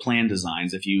scope of plan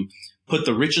designs, if you put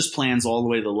the richest plans all the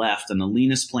way to the left and the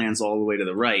leanest plans all the way to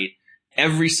the right,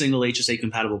 every single HSA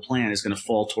compatible plan is going to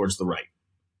fall towards the right.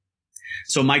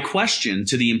 So my question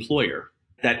to the employer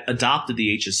that adopted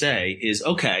the HSA is,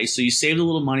 okay, so you saved a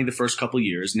little money the first couple of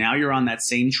years. Now you're on that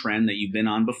same trend that you've been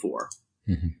on before.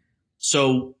 Mm-hmm.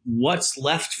 So what's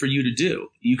left for you to do?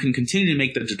 You can continue to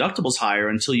make the deductibles higher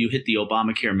until you hit the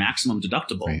Obamacare maximum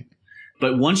deductible. Right.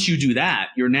 But once you do that,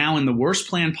 you're now in the worst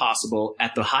plan possible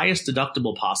at the highest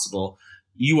deductible possible.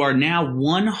 You are now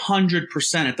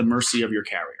 100% at the mercy of your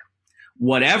carrier.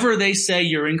 Whatever they say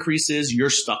your increase is, you're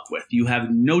stuck with. You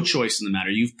have no choice in the matter.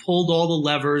 You've pulled all the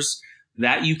levers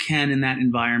that you can in that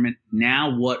environment.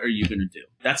 Now what are you going to do?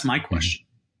 That's my question.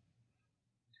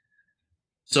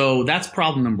 So that's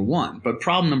problem number one. But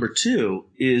problem number two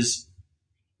is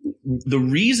the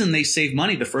reason they saved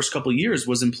money the first couple of years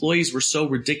was employees were so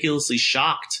ridiculously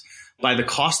shocked by the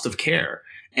cost of care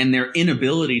and their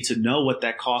inability to know what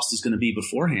that cost is going to be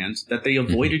beforehand that they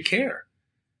avoided care.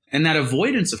 And that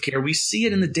avoidance of care, we see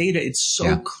it in the data. It's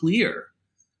so clear.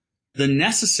 The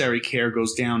necessary care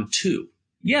goes down too.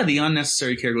 Yeah, the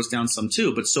unnecessary care goes down some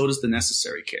too, but so does the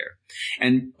necessary care.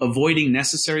 And avoiding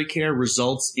necessary care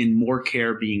results in more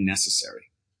care being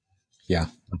necessary. Yeah.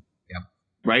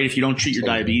 Right? If you don't treat your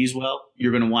diabetes well,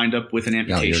 you're going to wind up with an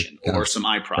amputation or some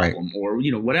eye problem or,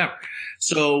 whatever.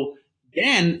 So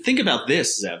then think about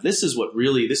this, Zev. This is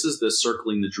the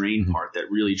circling the drain part that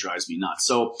really drives me nuts.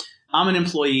 So I'm an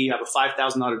employee. I have a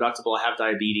 $5,000 deductible. I have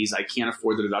diabetes. I can't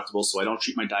afford the deductible, so I don't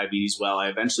treat my diabetes well. I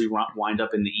eventually wind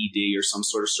up in the ED or some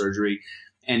sort of surgery.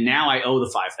 And now I owe the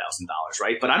 $5,000,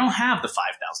 right? But I don't have the $5,000.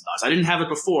 I didn't have it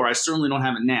before. I certainly don't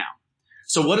have it now.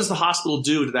 So what does the hospital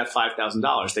do to that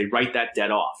 $5,000? They write that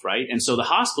debt off, right? And so the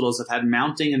hospitals have had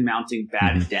mounting and mounting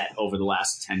bad debt over the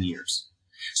last 10 years.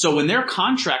 So when their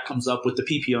contract comes up with the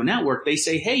PPO network, they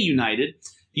say, hey, United,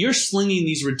 you're slinging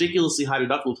these ridiculously high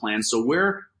deductible plans, so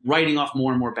we're writing off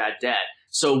more and more bad debt.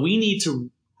 So we need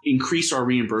to increase our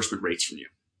reimbursement rates from you.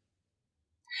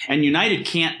 And United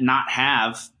can't not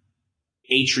have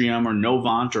Atrium or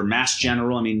Novant or Mass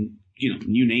General, I mean,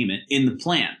 you name it, in the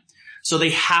plan. So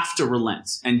they have to relent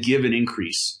and give an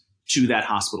increase to that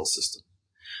hospital system.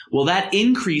 Well, that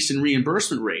increase in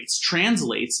reimbursement rates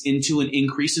translates into an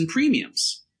increase in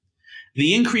premiums.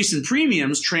 The increase in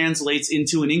premiums translates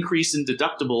into an increase in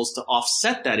deductibles to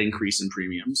offset that increase in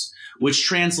premiums, which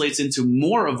translates into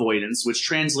more avoidance, which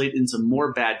translates into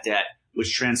more bad debt,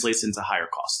 which translates into higher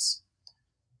costs.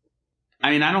 I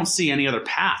mean, I don't see any other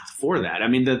path for that. I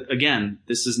mean, again,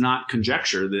 this is not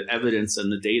conjecture. The evidence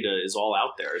and the data is all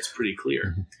out there. It's pretty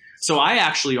clear. So I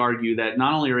actually argue that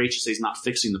not only are HSAs not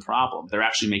fixing the problem, they're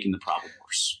actually making the problem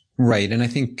worse. Right. And I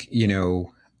think,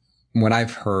 what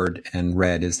I've heard and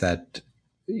read is that,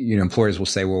 employers will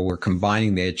say, well, we're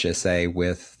combining the HSA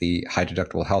with the high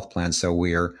deductible health plan. So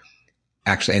we're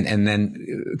actually, and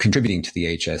then contributing to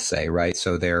the HSA, right?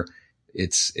 So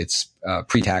it's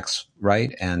pre-tax,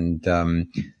 right? And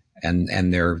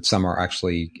there, some are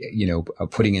actually,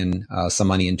 putting in some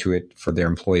money into it for their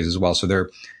employees as well. So their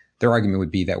argument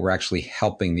would be that we're actually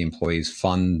helping the employees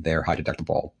fund their high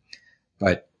deductible.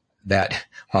 But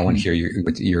I want to hear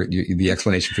the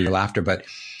explanation for your laughter. But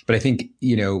I think,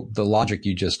 the logic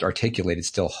you just articulated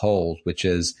still holds, which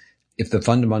is if the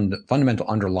fundamental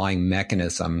underlying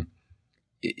mechanism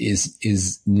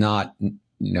is not,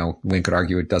 one could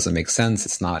argue it doesn't make sense.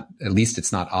 It's not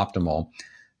optimal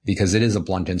because it is a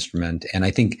blunt instrument. And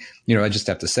I think, I just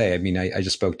have to say, I mean, I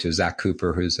just spoke to Zach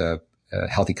Cooper, who's a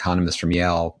health economist from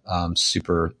Yale,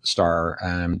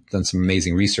 superstar, done some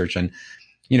amazing research. And,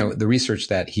 the research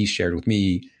that he shared with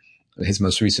me, his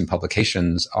most recent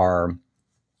publications are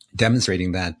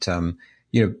demonstrating that,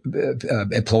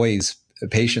 employees,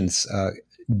 patients,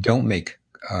 don't make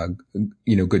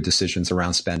good decisions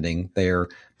around spending. They're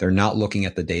not looking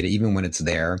at the data, even when it's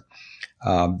there.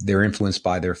 They're influenced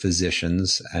by their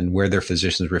physicians and where their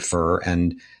physicians refer.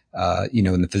 And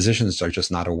the physicians are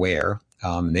just not aware.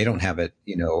 They don't have it,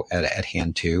 at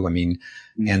hand too. I mean,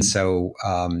 and so,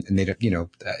 and they don't,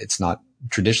 it's not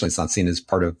seen as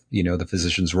part of, the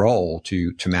physician's role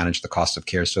to manage the cost of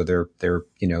care. So they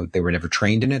were never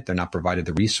trained in it. They're not provided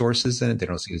the resources in it. They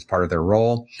don't see it as part of their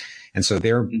role. And so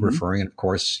they're referring, and of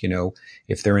course,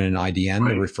 if they're in an IDN,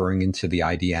 they're referring into the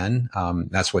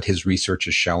IDN. That's what his research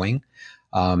is showing.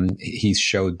 He's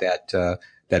showed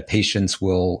that patients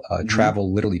will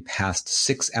travel literally past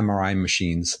 6 MRI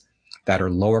machines that are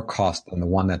lower cost than the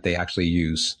one that they actually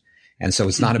use. And so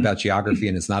it's not about geography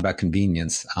and it's not about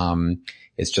convenience.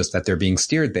 It's just that they're being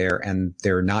steered there and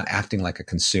they're not acting like a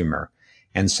consumer.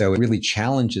 And so it really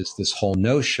challenges this whole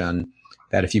notion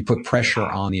that if you put pressure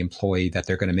on the employee, that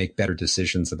they're going to make better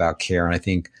decisions about care. And I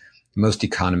think most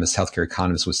economists, healthcare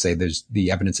economists would say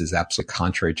the evidence is absolutely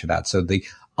contrary to that. So the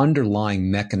underlying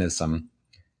mechanism,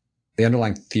 the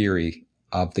underlying theory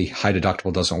of the high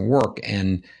deductible doesn't work.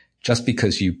 And just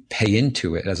because you pay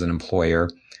into it as an employer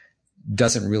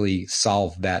doesn't really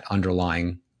solve that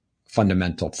underlying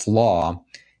fundamental flaw.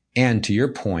 And to your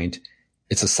point,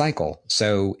 it's a cycle.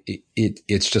 So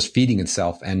it's just feeding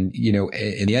itself. And,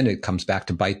 in the end, it comes back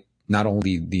to bite not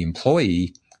only the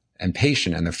employee and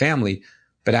patient and their family,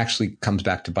 but actually comes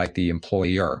back to bite the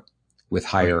employer with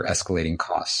higher escalating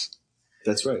costs.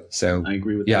 That's right. So I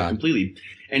agree with that completely.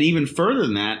 And even further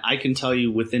than that, I can tell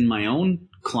you within my own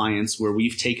clients where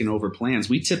we've taken over plans,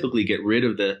 we typically get rid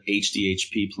of the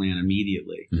HDHP plan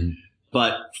immediately.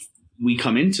 But we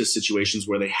come into situations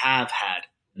where they have had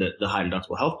the high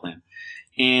deductible health plan.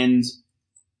 And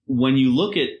when you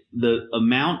look at the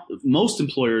amount, most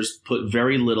employers put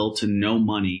very little to no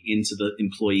money into the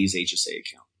employee's HSA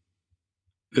account.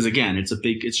 Because again,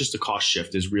 it's just a cost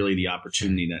shift is really the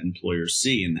opportunity that employers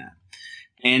see in that.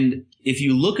 And if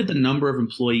you look at the number of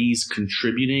employees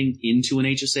contributing into an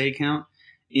HSA account,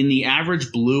 in the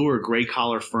average blue or gray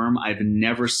collar firm, I've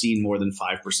never seen more than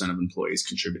 5% of employees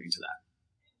contributing to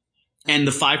that. And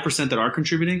the 5% that are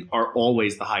contributing are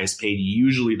always the highest paid,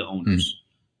 usually the owners.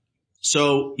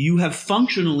 So you have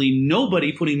functionally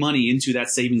nobody putting money into that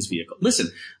savings vehicle.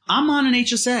 Listen, I'm on an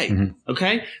HSA,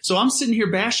 okay? So I'm sitting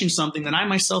here bashing something that I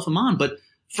myself am on, but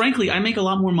frankly, I make a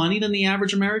lot more money than the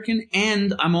average American,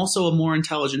 and I'm also a more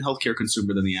intelligent healthcare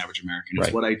consumer than the average American.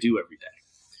 It's what I do every day.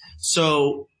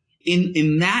 So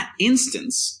in that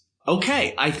instance,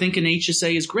 okay, I think an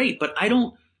HSA is great, but I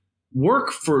don't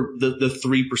work for the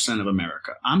 3% of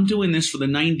America. I'm doing this for the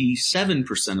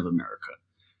 97% of America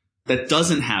that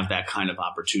doesn't have that kind of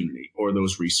opportunity or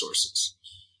those resources.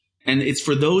 And it's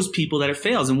for those people that it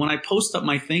fails. And when I post up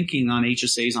my thinking on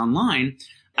HSAs online,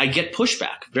 I get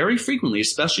pushback very frequently,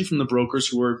 especially from the brokers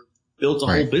who are built a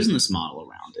whole business model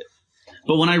around it.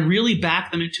 But when I really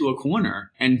back them into a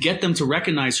corner and get them to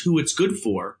recognize who it's good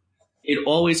for, it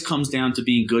always comes down to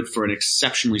being good for an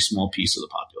exceptionally small piece of the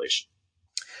population.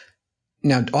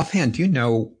 Now, offhand, do you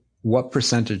know what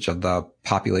percentage of the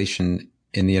population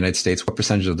in the United States, what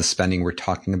percentage of the spending we're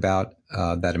talking about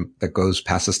that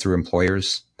passes through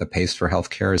employers that pays for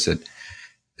healthcare? Is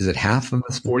it half of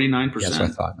this? 49%. Yes, I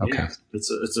thought. Okay, yeah,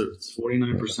 it's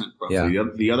 49% roughly. Yeah.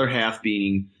 The other half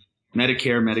being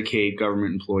Medicare, Medicaid,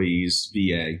 government employees,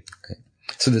 VA. Okay.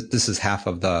 So this is half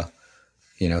of the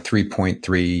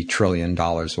 $3.3 trillion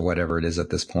or whatever it is at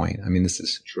this point. I mean, this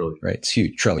is trillion, right? It's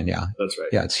huge. Trillion, yeah. That's right.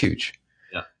 Yeah, it's huge.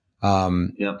 Yeah.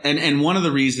 Yeah. And one of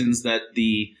the reasons that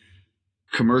the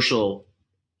commercial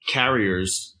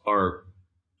carriers are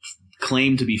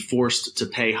claimed to be forced to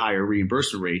pay higher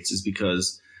reimbursement rates is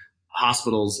because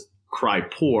hospitals cry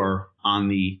poor on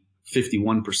the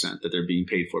 51% that they're being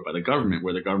paid for by the government,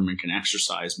 where the government can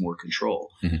exercise more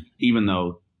control, even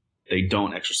though they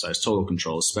don't exercise total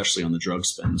control, especially on the drug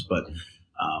spends. But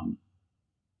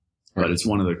it's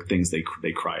one of the things they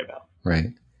cry about. Right.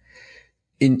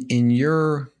 In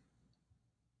your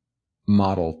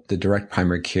model, the direct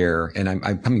primary care, and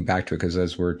I'm coming back to it because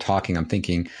as we're talking, I'm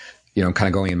thinking, I'm kind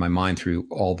of going in my mind through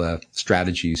all the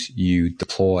strategies you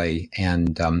deploy.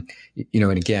 And, and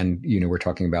again, we're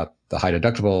talking about the high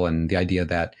deductible and the idea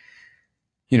that,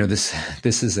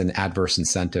 this is an adverse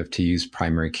incentive to use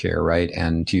primary care, right?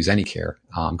 And to use any care.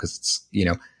 Cause it's,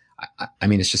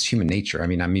 it's just human nature. I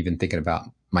mean, I'm even thinking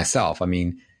about myself. I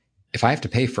mean, if I have to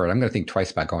pay for it, I'm going to think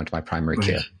twice about going to my primary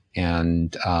care.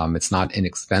 And, it's not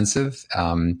inexpensive.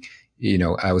 So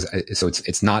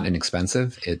it's not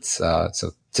inexpensive. It's, so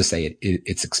to say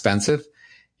it's expensive.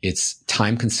 It's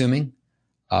time consuming,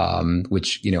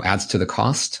 which, adds to the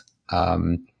cost.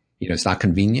 It's not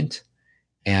convenient.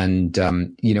 And,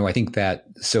 I think that,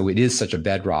 so it is such a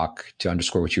bedrock to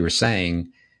underscore what you were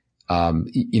saying.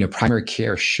 Primary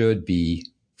care should be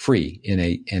free in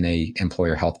a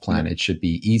employer health plan. It should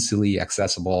be easily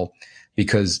accessible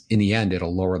because in the end,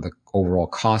 it'll lower the overall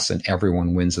costs and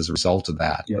everyone wins as a result of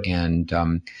that. Yep.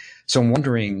 And, so I'm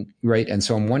wondering, right. And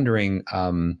so I'm wondering,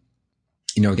 again,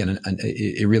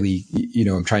 it really,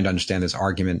 I'm trying to understand this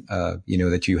argument,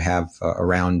 that you have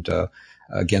around,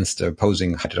 against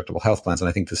opposing high deductible health plans. And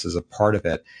I think this is a part of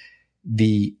it.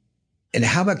 And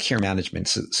how about care management?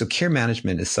 So care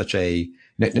management is such I'm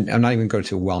not even going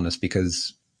to wellness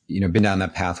because, been down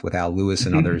that path with Al Lewis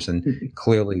and others. And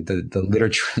clearly the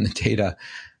literature and the data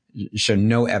show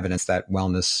no evidence that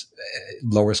wellness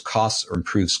lowers costs or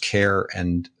improves care.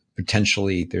 And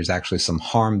potentially there's actually some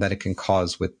harm that it can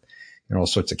cause with all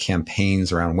sorts of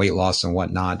campaigns around weight loss and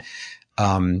whatnot,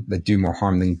 that do more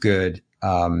harm than good.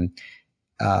 But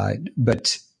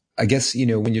I guess,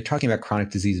 when you're talking about chronic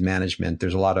disease management,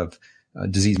 there's a lot of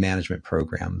disease management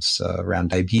programs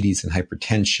around diabetes and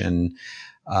hypertension,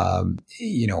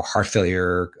 heart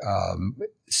failure.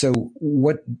 So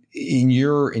what in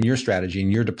your strategy,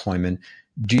 in your deployment,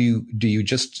 do you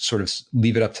just sort of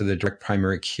leave it up to the direct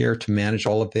primary care to manage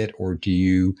all of it? Or do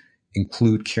you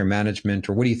include care management,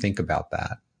 or what do you think about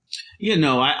that?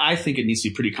 I think it needs to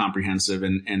be pretty comprehensive,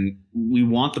 and we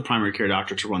want the primary care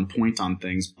doctor to run point on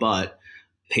things, but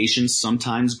patients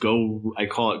sometimes I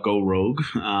call it go rogue.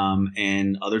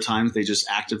 And other times they just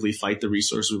actively fight the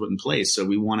resources we put in place. So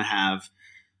we want to have,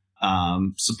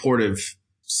 supportive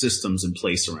systems in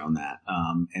place around that,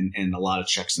 and a lot of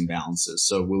checks and balances.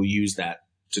 So we'll use that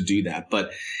to do that,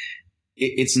 but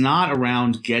it's not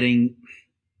around getting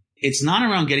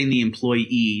the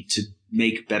employee to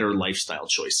make better lifestyle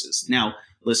choices. Now,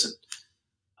 listen,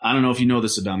 I don't know if you know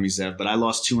this about me, Zev, but I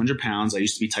lost 200 pounds. I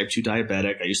used to be type 2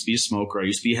 diabetic. I used to be a smoker. I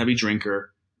used to be a heavy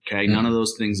drinker. Okay. None of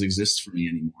those things exist for me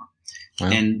anymore.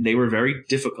 Wow. And they were very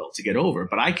difficult to get over.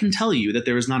 But I can tell you that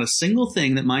there is not a single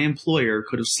thing that my employer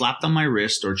could have slapped on my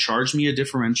wrist or charged me a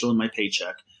differential in my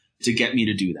paycheck to get me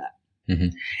to do that. Mm-hmm.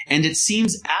 And it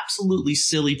seems absolutely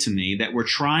silly to me that we're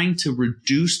trying to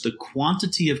reduce the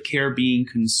quantity of care being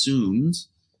consumed,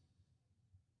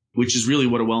 which is really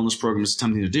what a wellness program is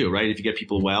attempting to do, right? If you get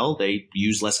people well, they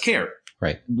use less care.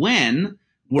 Right. When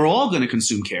we're all going to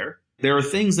consume care, there are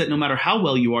things that no matter how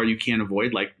well you are, you can't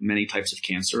avoid, like many types of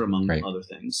cancer, among other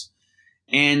things.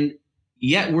 And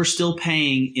yet we're still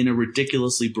paying in a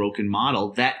ridiculously broken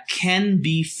model that can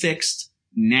be fixed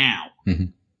now.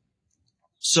 Mm-hmm.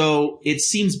 So it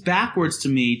seems backwards to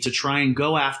me to try and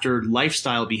go after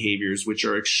lifestyle behaviors, which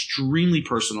are extremely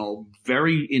personal,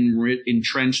 very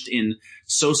entrenched in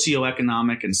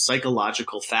socioeconomic and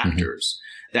psychological factors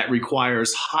that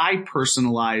requires high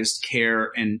personalized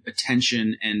care and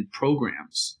attention and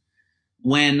programs,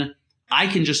 when I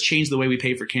can just change the way we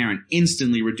pay for care and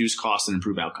instantly reduce costs and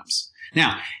improve outcomes.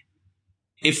 Now,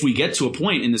 if we get to a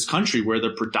point in this country where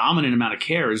the predominant amount of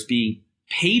care is being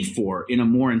paid for in a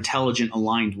more intelligent,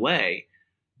 aligned way,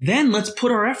 then let's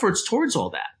put our efforts towards all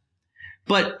that.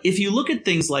 But if you look at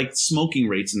things like smoking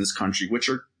rates in this country, which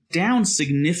are down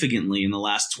significantly in the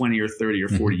last 20 or 30 or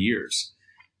 40 years,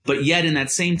 but yet in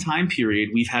that same time period,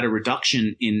 we've had a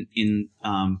reduction in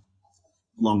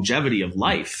longevity of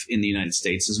life in the United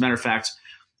States. As a matter of fact,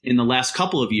 in the last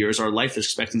couple of years, our life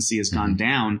expectancy has gone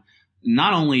down,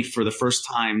 not only for the first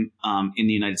time in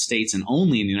the United States and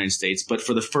only in the United States, but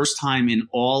for the first time in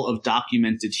all of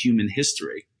documented human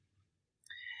history.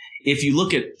 If you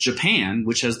look at Japan,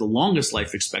 which has the longest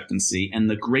life expectancy and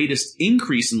the greatest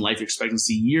increase in life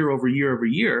expectancy year over year over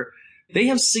year, they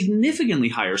have significantly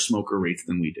higher smoker rates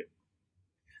than we do.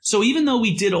 So even though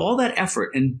we did all that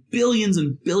effort and billions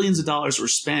of dollars were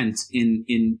spent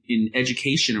in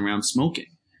education around smoking,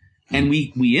 and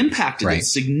we impacted it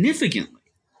significantly,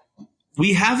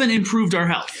 we haven't improved our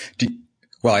health.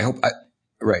 I hope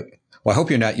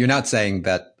you're not saying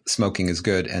that smoking is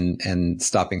good and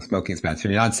stopping smoking is bad. So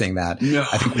you're not saying that. No.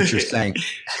 I think what you're saying,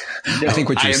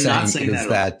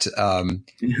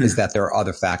 is that there are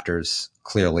other factors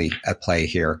clearly at play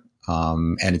here.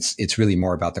 And it's really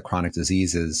more about the chronic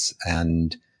diseases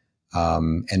and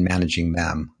managing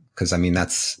them. Cause I mean,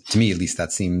 that's, to me, at least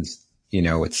that seems,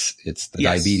 it's the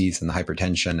diabetes and the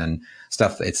hypertension and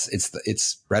stuff.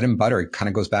 It's bread and butter. It kind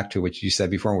of goes back to what you said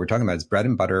before when we were talking about it's bread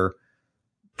and butter,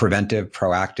 preventive,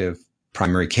 proactive,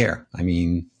 primary care. I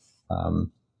mean, and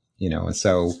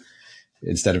so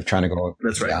instead of trying to go,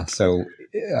 that's right. Yeah, so,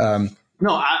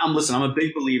 no, I'm a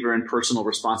big believer in personal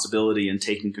responsibility and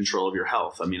taking control of your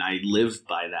health. I mean, I live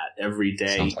by that every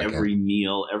day, every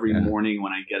meal, every morning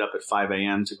when I get up at 5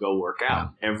 a.m. to go work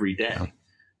out every day.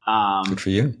 Yeah. Good for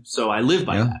you. So I live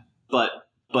by that. But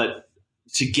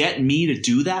to get me to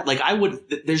do that, like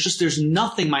there's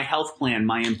nothing my health plan,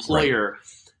 my employer,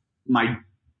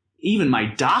 even my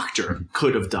doctor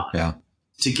could have done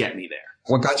to get me there.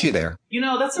 What got you there?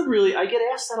 I get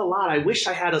asked that a lot. I wish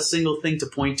I had a single thing to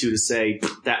point to say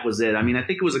that was it. I mean, I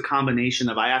think it was a combination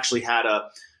of, I actually had a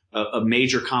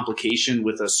major complication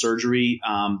with a surgery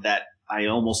that I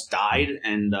almost died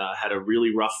and had a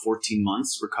really rough 14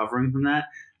 months recovering from that.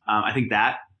 I think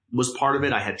that was part of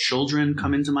it. I had children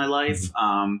come into my life.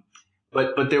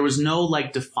 But there was no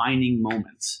defining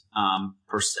moment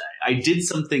per se. I did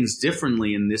some things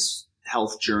differently in this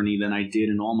health journey than I did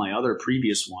in all my other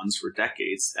previous ones for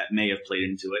decades that may have played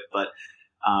into it. But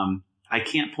I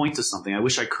can't point to something. I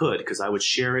wish I could, because I would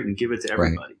share it and give it to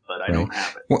everybody, but I don't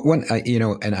have it.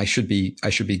 And I should be,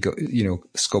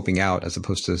 scoping out as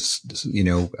opposed to,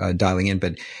 dialing in,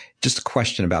 but just a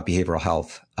question about behavioral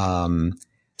health.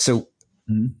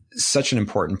 Such an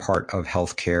important part of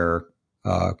healthcare,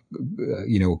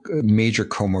 major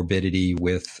comorbidity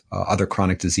with other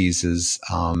chronic diseases.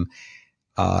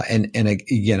 And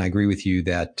again, I agree with you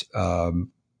that,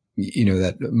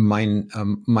 that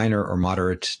minor or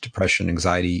moderate depression,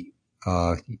 anxiety,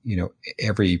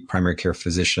 every primary care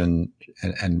physician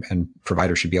and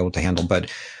provider should be able to handle.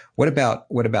 But what about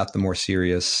the more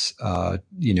serious,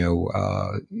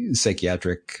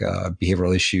 psychiatric,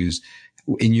 behavioral issues?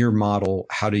 In your model,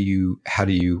 how do you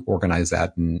organize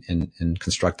that and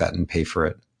construct that and pay for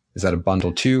it? Is that a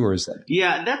bundle too, or is that?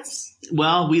 Yeah,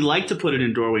 we like to put it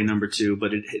in doorway number 2,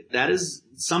 but that is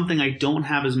something I don't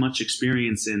have as much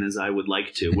experience in as I would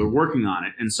like to. We're working on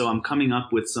it. And so I'm coming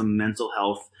up with some mental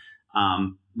health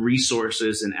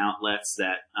resources and outlets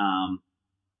that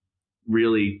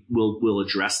really will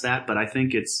address that. But I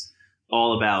think it's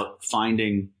all about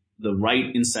finding the right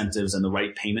incentives and the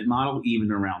right payment model,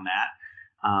 even around that.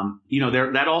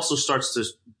 That also starts to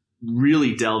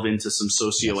really delve into some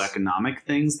socioeconomic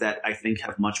things that I think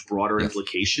have much broader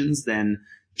implications than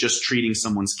just treating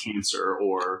someone's cancer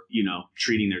or,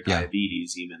 treating their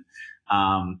diabetes even.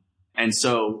 And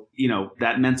so,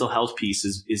 that mental health piece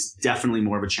is definitely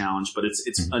more of a challenge, but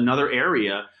it's another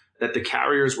area that the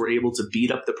carriers were able to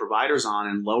beat up the providers on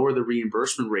and lower the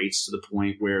reimbursement rates to the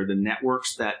point where the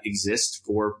networks that exist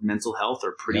for mental health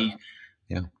are pretty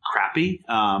crappy.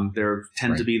 There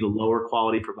tend to be the lower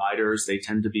quality providers. They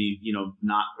tend to be,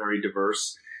 not very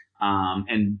diverse,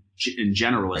 and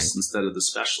generalists instead of the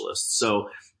specialists. So,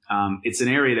 it's an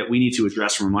area that we need to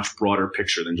address from a much broader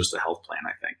picture than just a health plan,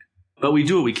 I think. But we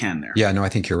do what we can there. Yeah, no, I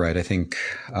think you're right. I think,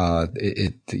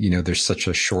 there's such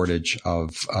a shortage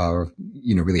of,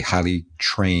 really highly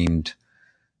trained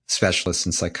specialists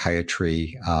in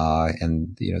psychiatry.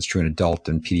 And, it's true in adult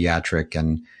and pediatric.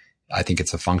 And I think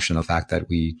it's a function of the fact that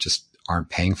we just aren't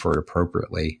paying for it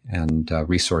appropriately and,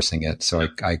 resourcing it. So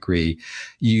I agree.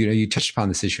 You touched upon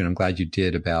this issue, and I'm glad you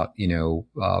did, about,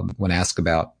 when asked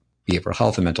about behavioral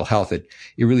health and mental health, it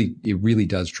really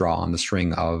does draw on the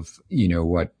string of,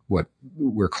 what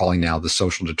we're calling now the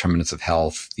social determinants of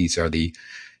health. These are the,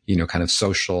 kind of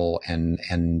social and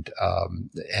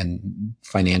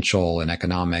financial and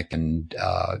economic and,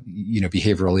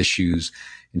 behavioral issues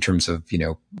in terms of,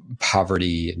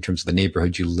 poverty, in terms of the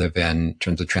neighborhood you live in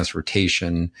terms of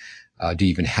transportation, do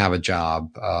you even have a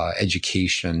job,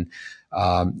 education.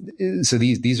 So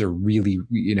these are really,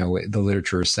 the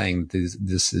literature is saying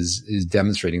this is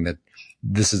demonstrating that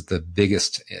this is the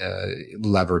biggest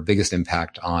biggest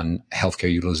impact on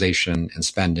healthcare utilization and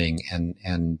spending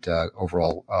and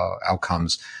overall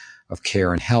outcomes of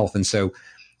care and health. And so,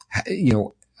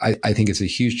 I think it's a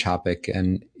huge topic.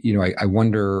 And, I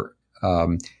wonder,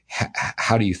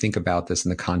 how do you think about this in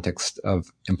the context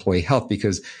of employee health?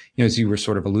 Because, as you were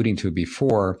sort of alluding to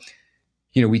before,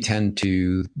 we tend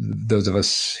to, those of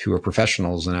us who are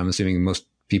professionals, and I'm assuming most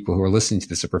people who are listening to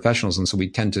this are professionals, and so we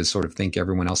tend to sort of think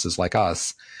everyone else is like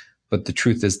us. But the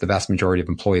truth is the vast majority of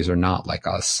employees are not like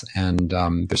us, and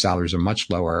their salaries are much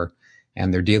lower,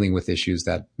 and they're dealing with issues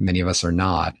that many of us are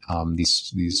not,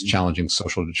 these challenging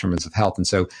social determinants of health. And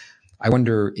so I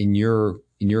wonder, in your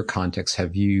context,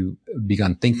 have you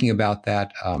begun thinking about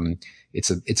that?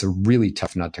 It's a really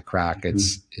tough nut to crack.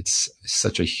 It's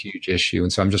such a huge issue.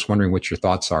 And so I'm just wondering what your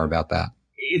thoughts are about that.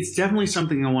 It's definitely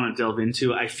something I want to delve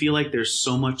into. I feel like there's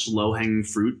so much low-hanging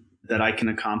fruit that I can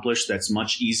accomplish that's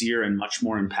much easier and much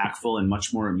more impactful and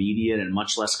much more immediate and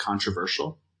much less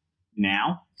controversial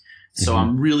now. So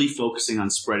I'm really focusing on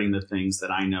spreading the things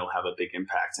that I know have a big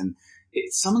impact. And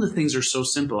some of the things are so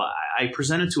simple. I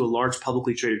presented to a large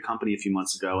publicly traded company a few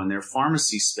months ago, and their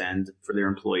pharmacy spend for their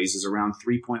employees is around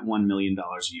 $3.1 million a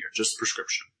year, just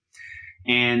prescription.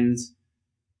 And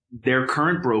their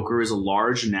current broker is a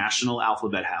large national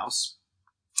alphabet house,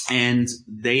 and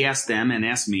they asked them and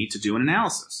asked me to do an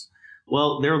analysis.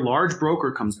 Well, their large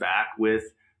broker comes back with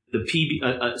the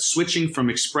switching from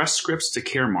Express Scripts to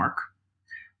Caremark.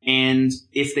 And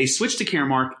if they switch to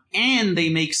Caremark and they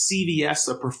make CVS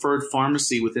a preferred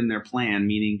pharmacy within their plan,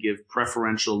 meaning give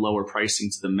preferential lower pricing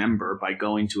to the member by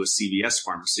going to a CVS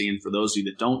pharmacy. And for those of you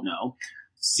that don't know,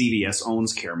 CVS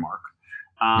owns Caremark.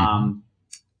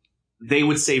 They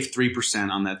would save 3%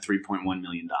 on that $3.1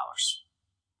 million.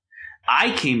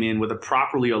 I came in with a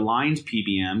properly aligned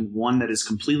PBM, one that is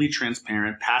completely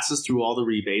transparent, passes through all the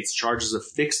rebates, charges a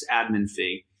fixed admin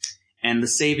fee, and the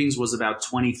savings was about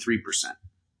 23%.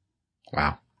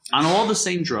 Wow. On all the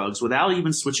same drugs without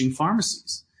even switching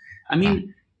pharmacies. I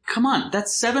mean, come on,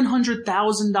 that's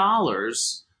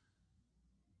 $700,000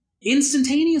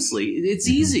 instantaneously. It's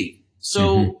easy.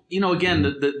 So,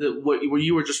 again, what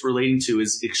you were just relating to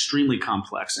is extremely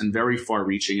complex and very far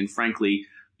reaching, and frankly,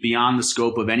 beyond the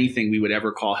scope of anything we would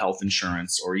ever call health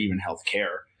insurance or even health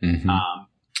care.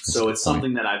 So it's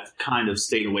something that I've kind of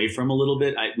stayed away from a little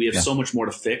bit. We have so much more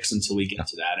to fix until we get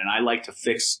to that. And I like to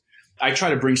I try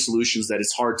to bring solutions that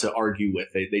it's hard to argue with.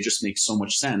 They just make so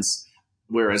much sense.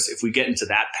 Whereas if we get into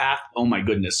that path, oh my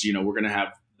goodness, we're going to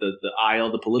have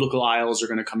the political aisles are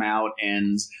going to come out,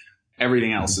 and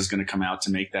everything else is going to come out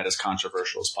to make that as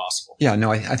controversial as possible. Yeah,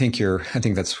 no, I think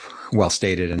that's well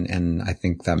stated. And I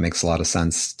think that makes a lot of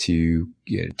sense to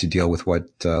deal with what,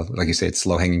 like you say, it's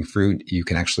low hanging fruit. You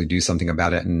can actually do something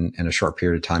about it in a short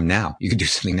period of time now. You can do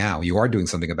something now. You are doing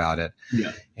something about it.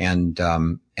 Yeah. And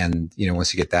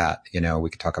once you get that, we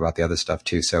could talk about the other stuff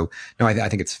too. So no, I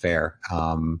think it's fair.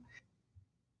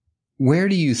 Where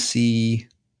do you see,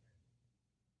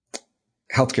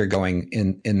 healthcare going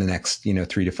in the next,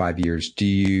 3 to 5 years?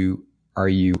 Are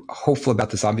you hopeful about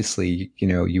this? Obviously,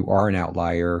 you are an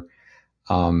outlier.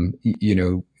 I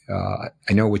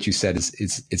know what you said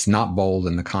is it's not bold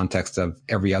in the context of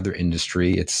every other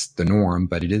industry. It's the norm,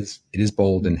 but it is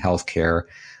bold in healthcare.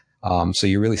 So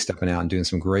you're really stepping out and doing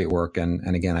some great work.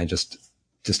 And again, I just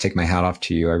take my hat off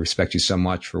to you. I respect you so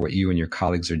much for what you and your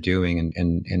colleagues are doing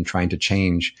and trying to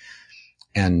change,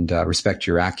 and respect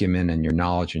your acumen and your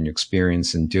knowledge and your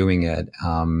experience in doing it.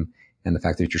 And the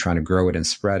fact that you're trying to grow it and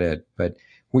spread it. But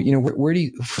where do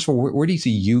you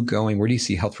see you going? Where do you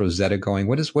see Health Rosetta going?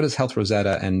 What does Health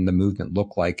Rosetta and the movement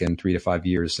look like in 3 to 5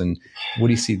 years? And what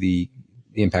do you see the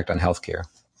impact on healthcare?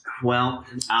 Well,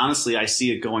 honestly, I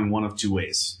see it going one of two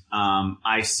ways.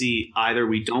 I see either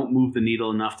we don't move the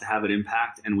needle enough to have an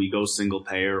impact and we go single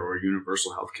payer or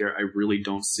universal healthcare. I really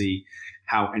don't see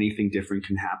how anything different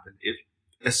can happen.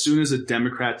 As soon as a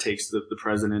Democrat takes the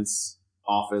president's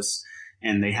office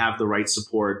and they have the right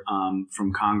support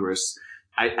from Congress,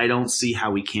 I don't see how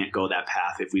we can't go that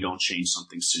path if we don't change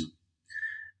something soon.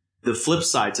 The flip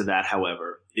side to that,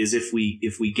 however, is if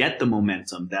we get the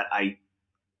momentum that I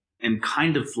am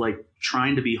kind of like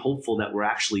trying to be hopeful that we're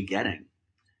actually getting,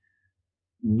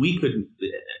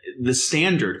 the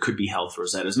standard could be Health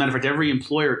Rosetta. As a matter of fact, every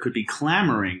employer could be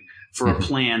clamoring for a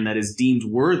plan that is deemed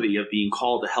worthy of being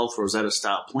called a Health Rosetta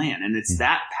style plan. And it's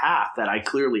that path that I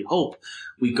clearly hope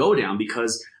we go down,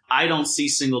 because I don't see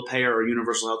single payer or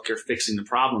universal healthcare fixing the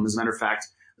problem. As a matter of fact,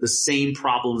 the same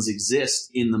problems exist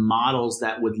in the models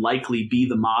that would likely be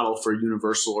the model for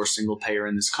universal or single payer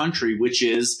in this country, which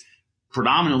is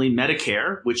predominantly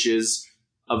Medicare, which is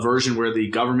a version where the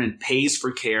government pays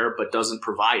for care but doesn't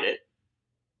provide it.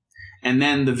 And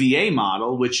then the VA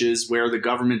model, which is where the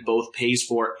government both pays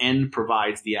for and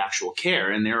provides the actual care.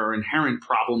 And there are inherent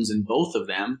problems in both of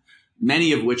them,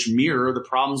 many of which mirror the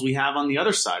problems we have on the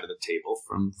other side of the table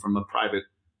from a private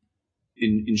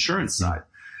insurance side.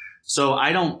 So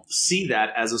I don't see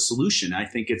that as a solution. I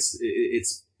think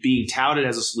it's being touted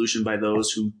as a solution by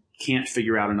those who can't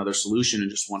figure out another solution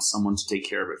and just want someone to take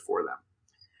care of it for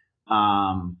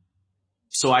them.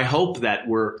 So I hope that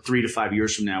we're 3 to 5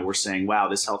 years from now, we're saying, wow,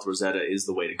 this Health Rosetta is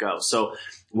the way to go. So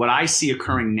what I see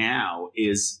occurring now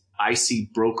is I see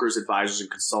brokers, advisors, and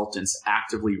consultants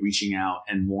actively reaching out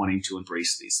and wanting to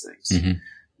embrace these things. Mm-hmm.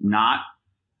 Not,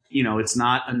 it's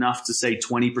not enough to say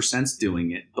 20%'s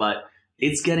doing it, but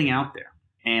it's getting out there.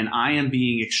 And I am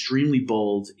being extremely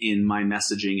bold in my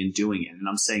messaging and doing it. And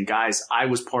I'm saying, guys, I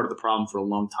was part of the problem for a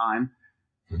long time.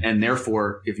 And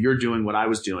therefore, if you're doing what I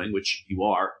was doing, which you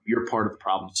are, you're part of the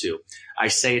problem too. I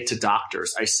say it to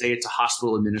doctors. I say it to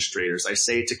hospital administrators. I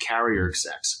say it to carrier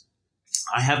execs.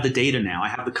 I have the data now. I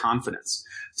have the confidence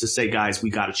to say, guys, we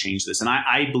got to change this. And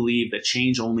I believe that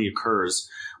change only occurs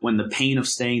when the pain of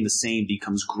staying the same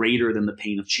becomes greater than the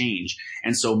pain of change.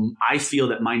 And so I feel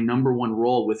that my number one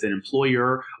role with an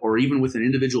employer or even with an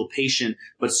individual patient,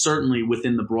 but certainly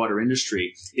within the broader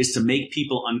industry, is to make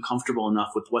people uncomfortable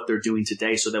enough with what they're doing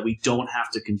today so that we don't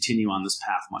have to continue on this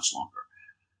path much longer.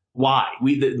 Why?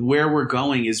 Where we're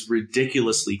going is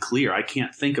ridiculously clear. I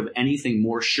can't think of anything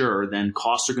more sure than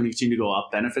costs are going to continue to go up,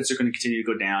 benefits are going to continue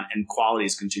to go down, and quality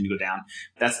is continue to go down.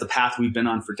 That's the path we've been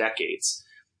on for decades.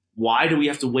 Why do we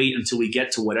have to wait until we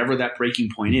get to whatever that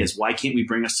breaking point is? Why can't we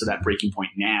bring us to that breaking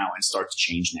point now and start to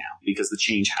change now? Because the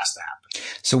change has to happen.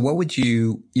 So what would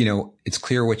it's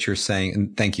clear what you're saying,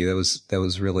 and thank you. That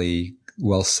was really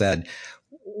well said.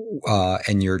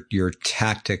 And your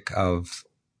tactic of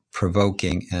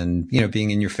provoking and,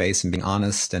 being in your face and being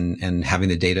honest and having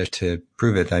the data to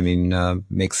prove it,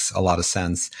 makes a lot of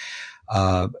sense.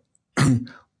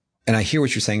 And I hear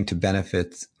what you're saying to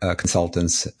benefit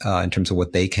consultants in terms of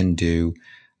what they can do.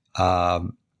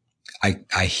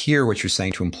 I hear what you're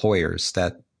saying to employers,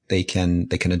 that they can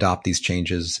adopt these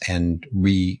changes and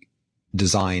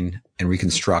redesign and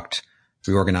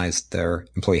reorganize their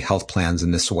employee health plans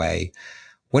in this way.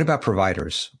 What about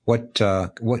providers? What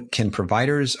can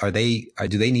providers, do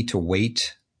they need to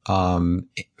wait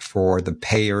for the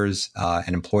payers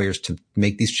and employers to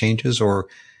make these changes, or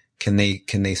can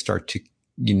they start to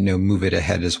move it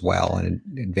ahead as well and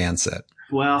advance it?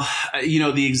 Well,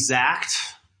 the exact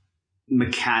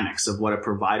mechanics of what a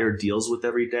provider deals with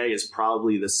every day is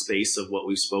probably the space of what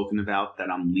we've spoken about that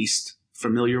I'm least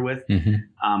familiar with. Mm-hmm.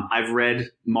 I've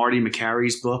read Marty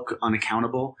McCary's book,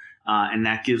 Unaccountable, and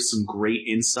that gives some great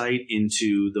insight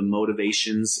into the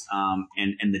motivations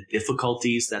and the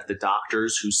difficulties that the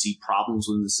doctors who see problems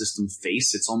within the system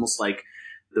face. It's almost like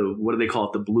what do they call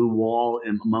it? The blue wall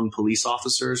among police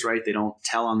officers, right? They don't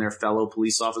tell on their fellow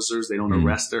police officers. They don't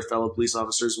arrest their fellow police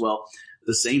officers. Well,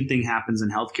 the same thing happens in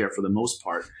healthcare for the most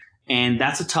part. And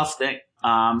that's a tough thing.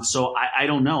 So I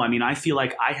don't know. I mean, I feel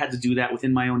like I had to do that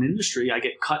within my own industry. I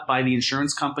get cut by the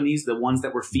insurance companies, the ones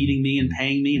that were feeding me and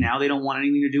paying me. Now they don't want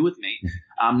anything to do with me.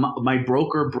 My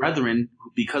broker brethren,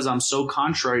 because I'm so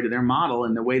contrary to their model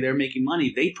and the way they're making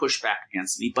money, they push back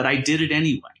against me, but I did it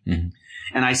anyway. Mm-hmm.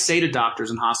 And I say to doctors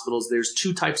and hospitals, there's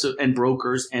two types of, and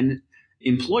brokers and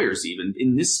employers even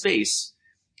in this space,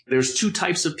 there's two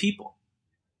types of people.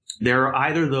 There are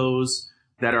either those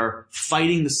that are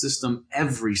fighting the system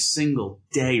every single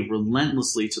day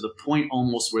relentlessly to the point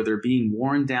almost where they're being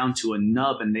worn down to a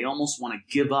nub and they almost want to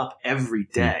give up every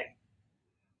day,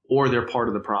 or they're part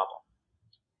of the problem.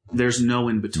 There's no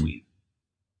in between.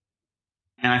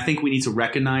 And I think we need to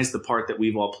recognize the part that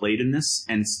we've all played in this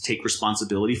and take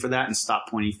responsibility for that and stop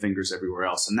pointing fingers everywhere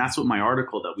else. And that's what my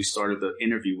article that we started the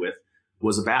interview with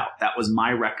was about. That was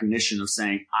my recognition of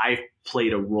saying I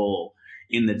played a role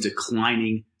in the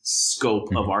declining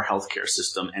scope of our healthcare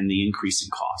system and the increasing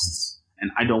costs. And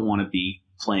I don't want to be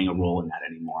playing a role in that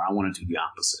anymore. I want to do the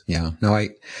opposite. Yeah. No,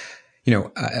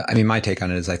 I mean, my take on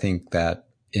it is I think that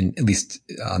at least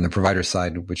on the provider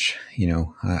side, which,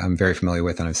 I'm very familiar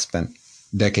with and I've spent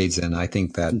decades in, I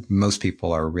think that most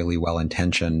people are really well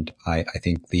intentioned. I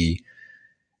think the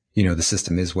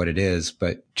system is what it is.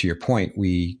 But to your point,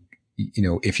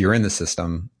 if you're in the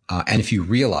system, and if you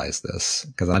realize this,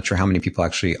 because I'm not sure how many people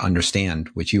actually understand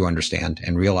what you understand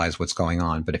and realize what's going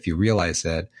on, but if you realize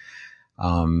it,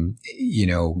 I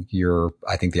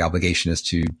think the obligation is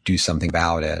to do something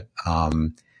about it. I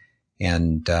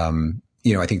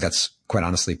think that's quite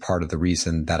honestly part of the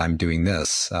reason that I'm doing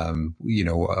this,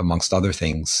 amongst other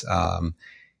things,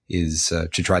 is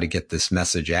to try to get this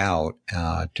message out,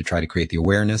 to try to create the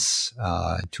awareness,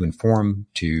 to inform,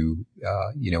 to,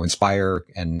 inspire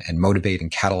and motivate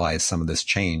and catalyze some of this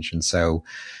change. And so,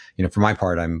 for my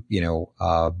part, I'm,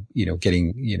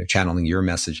 getting, channeling your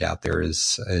message out there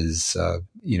is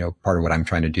part of what I'm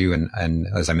trying to do. And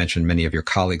as I mentioned, many of your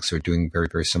colleagues who are doing very,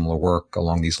 very similar work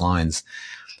along these lines.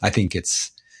 I think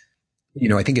it's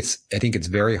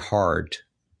very hard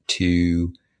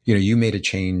to, you made a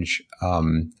change,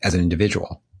 as an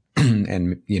individual.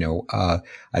 And, I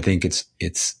think it's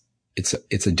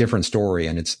a different story.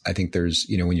 And I think there's,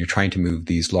 when you're trying to move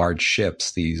these large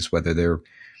ships, whether they're,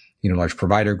 large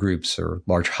provider groups or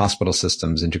large hospital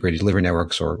systems, integrated delivery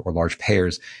networks or large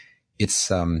payers, it's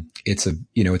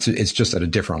just at a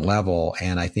different level.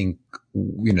 And I think,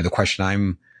 the question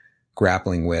I'm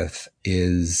grappling with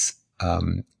is,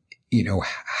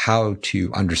 how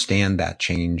to understand that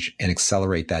change and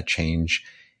accelerate that change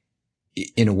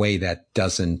in a way that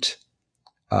doesn't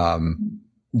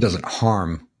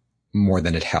harm more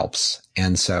than it helps.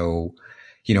 And so,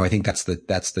 I think that's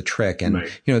the trick. And,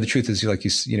 right. The truth is, like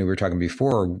we were talking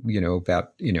before,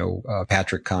 about,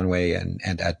 Patrick Conway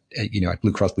and at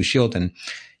Blue Cross Blue Shield. And,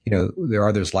 there are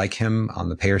others like him on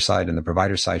the payer side and the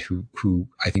provider side who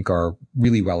I think are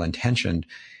really well intentioned.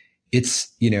 It's,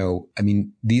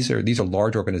 these are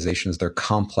large organizations. They're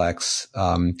complex.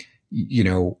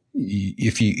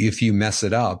 If you mess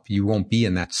it up, you won't be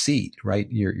in that seat, right?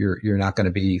 You're not going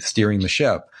to be steering the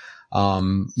ship.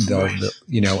 And so, I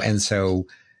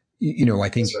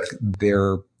think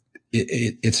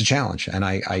it's a challenge, and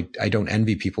I don't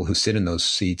envy people who sit in those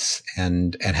seats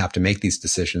and have to make these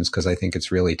decisions, because I think it's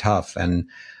really tough. And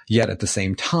yet at the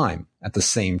same time,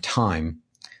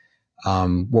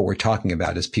 what we're talking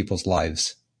about is people's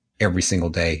lives every single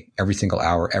day, every single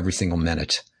hour, every single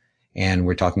minute. And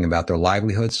we're talking about their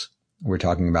livelihoods. We're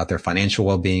talking about their financial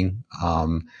well-being.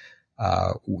 I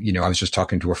was just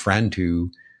talking to a friend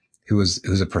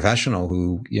who's a professional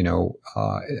who,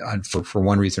 for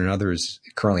one reason or another is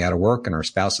currently out of work, and her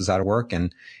spouse is out of work,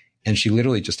 and she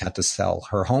literally just had to sell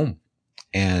her home.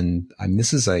 And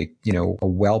this is a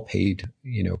well-paid,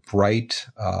 bright,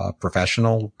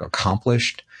 professional,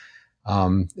 accomplished.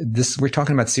 We're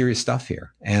talking about serious stuff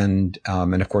here. And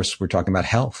of course we're talking about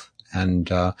health and,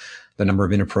 the number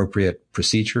of inappropriate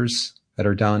procedures that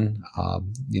are done,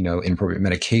 inappropriate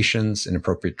medications,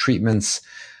 inappropriate treatments,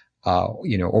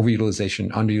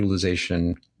 overutilization,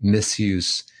 underutilization,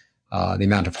 misuse, the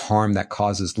amount of harm that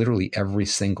causes literally every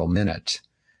single minute.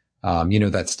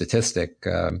 That statistic,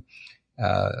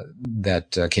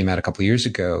 that came out a couple of years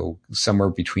ago, somewhere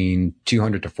between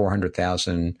 200 to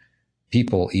 400,000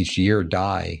 people each year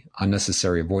die,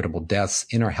 unnecessary avoidable deaths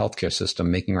in our healthcare system,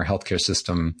 making our healthcare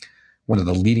system one of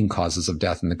the leading causes of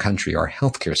death in the country, our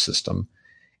healthcare system.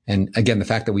 And again, the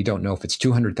fact that we don't know if it's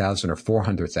 200,000 or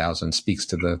 400,000 speaks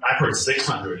to the. I've heard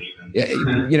 600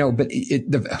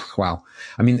 even. Wow.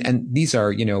 I mean, and these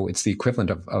are, it's the equivalent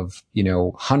of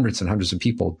hundreds and hundreds of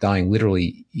people dying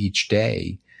literally each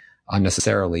day.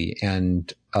 unnecessarily.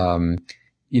 And,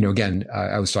 again,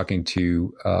 I was talking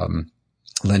to,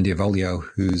 Len D'Avolio,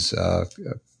 who's a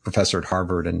professor at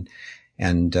Harvard and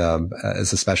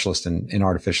as a specialist in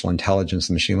artificial intelligence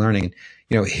and machine learning,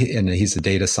 and he's a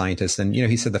data scientist. And,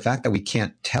 he said the fact that we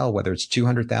can't tell whether it's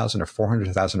 200,000 or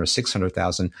 400,000 or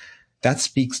 600,000, that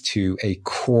speaks to a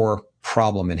core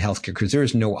problem in healthcare, because there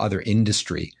is no other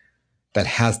industry that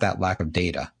has that lack of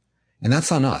data. And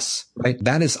that's on us, right?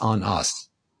 That is on us,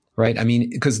 right? I mean,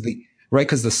 because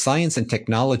the science and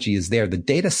technology is there. The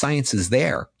data science is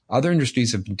there. Other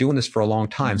industries have been doing this for a long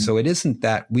time. Mm-hmm. So it isn't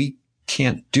that we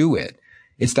can't do it.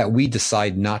 It's that we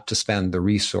decide not to spend the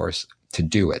resource to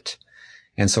do it.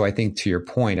 And so I think, to your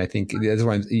point, I think that's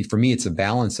why for me, it's a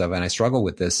balance of, and I struggle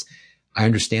with this. I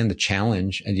understand the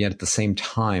challenge. And yet at the same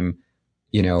time,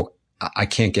 I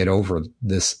can't get over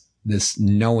this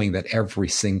knowing that every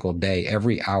single day,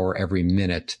 every hour, every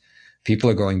minute, people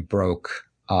are going broke.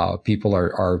 People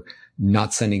are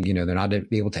not sending, they're not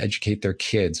able to educate their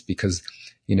kids because,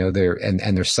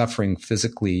 they're suffering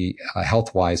physically,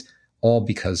 health wise, all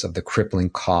because of the crippling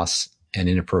costs and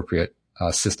inappropriate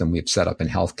system we've set up in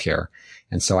healthcare.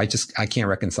 And so I can't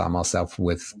reconcile myself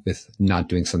with not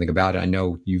doing something about it. I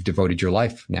know you've devoted your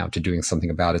life now to doing something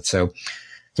about it. So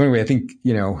anyway, I think, I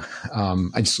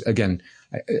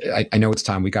know it's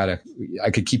time. I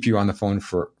could keep you on the phone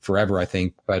for forever, I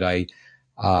think, but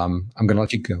I'm going to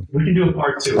let you go. We can do a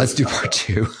part two. Let's do part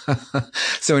two.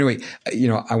 So anyway,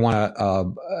 I want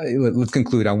to, let's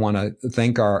conclude. I want to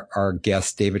thank our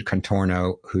guest, David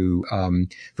Contorno, who,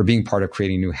 for being part of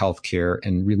creating new healthcare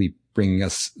and really bringing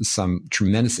us some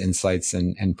tremendous insights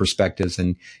and perspectives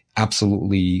and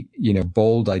absolutely,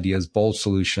 bold ideas, bold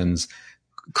solutions,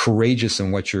 courageous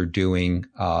in what you're doing,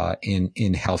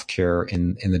 in healthcare,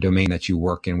 in the domain that you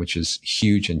work in, which is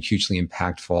huge and hugely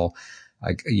impactful.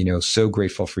 So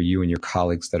grateful for you and your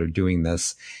colleagues that are doing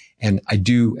this. And I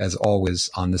do, as always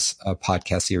on this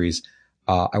podcast series,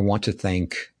 I want to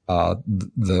thank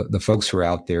the folks who are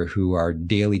out there who are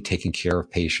daily taking care of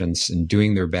patients and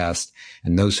doing their best,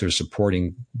 and those who are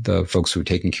supporting the folks who are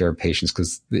taking care of patients,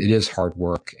 because it is hard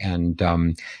work, and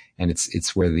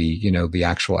it's where the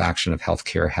actual action of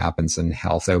healthcare happens in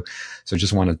health. So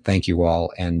just want to thank you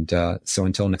all. And so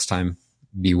until next time,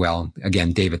 be well.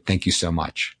 Again, David, thank you so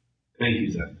much. Thank you,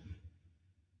 Zach.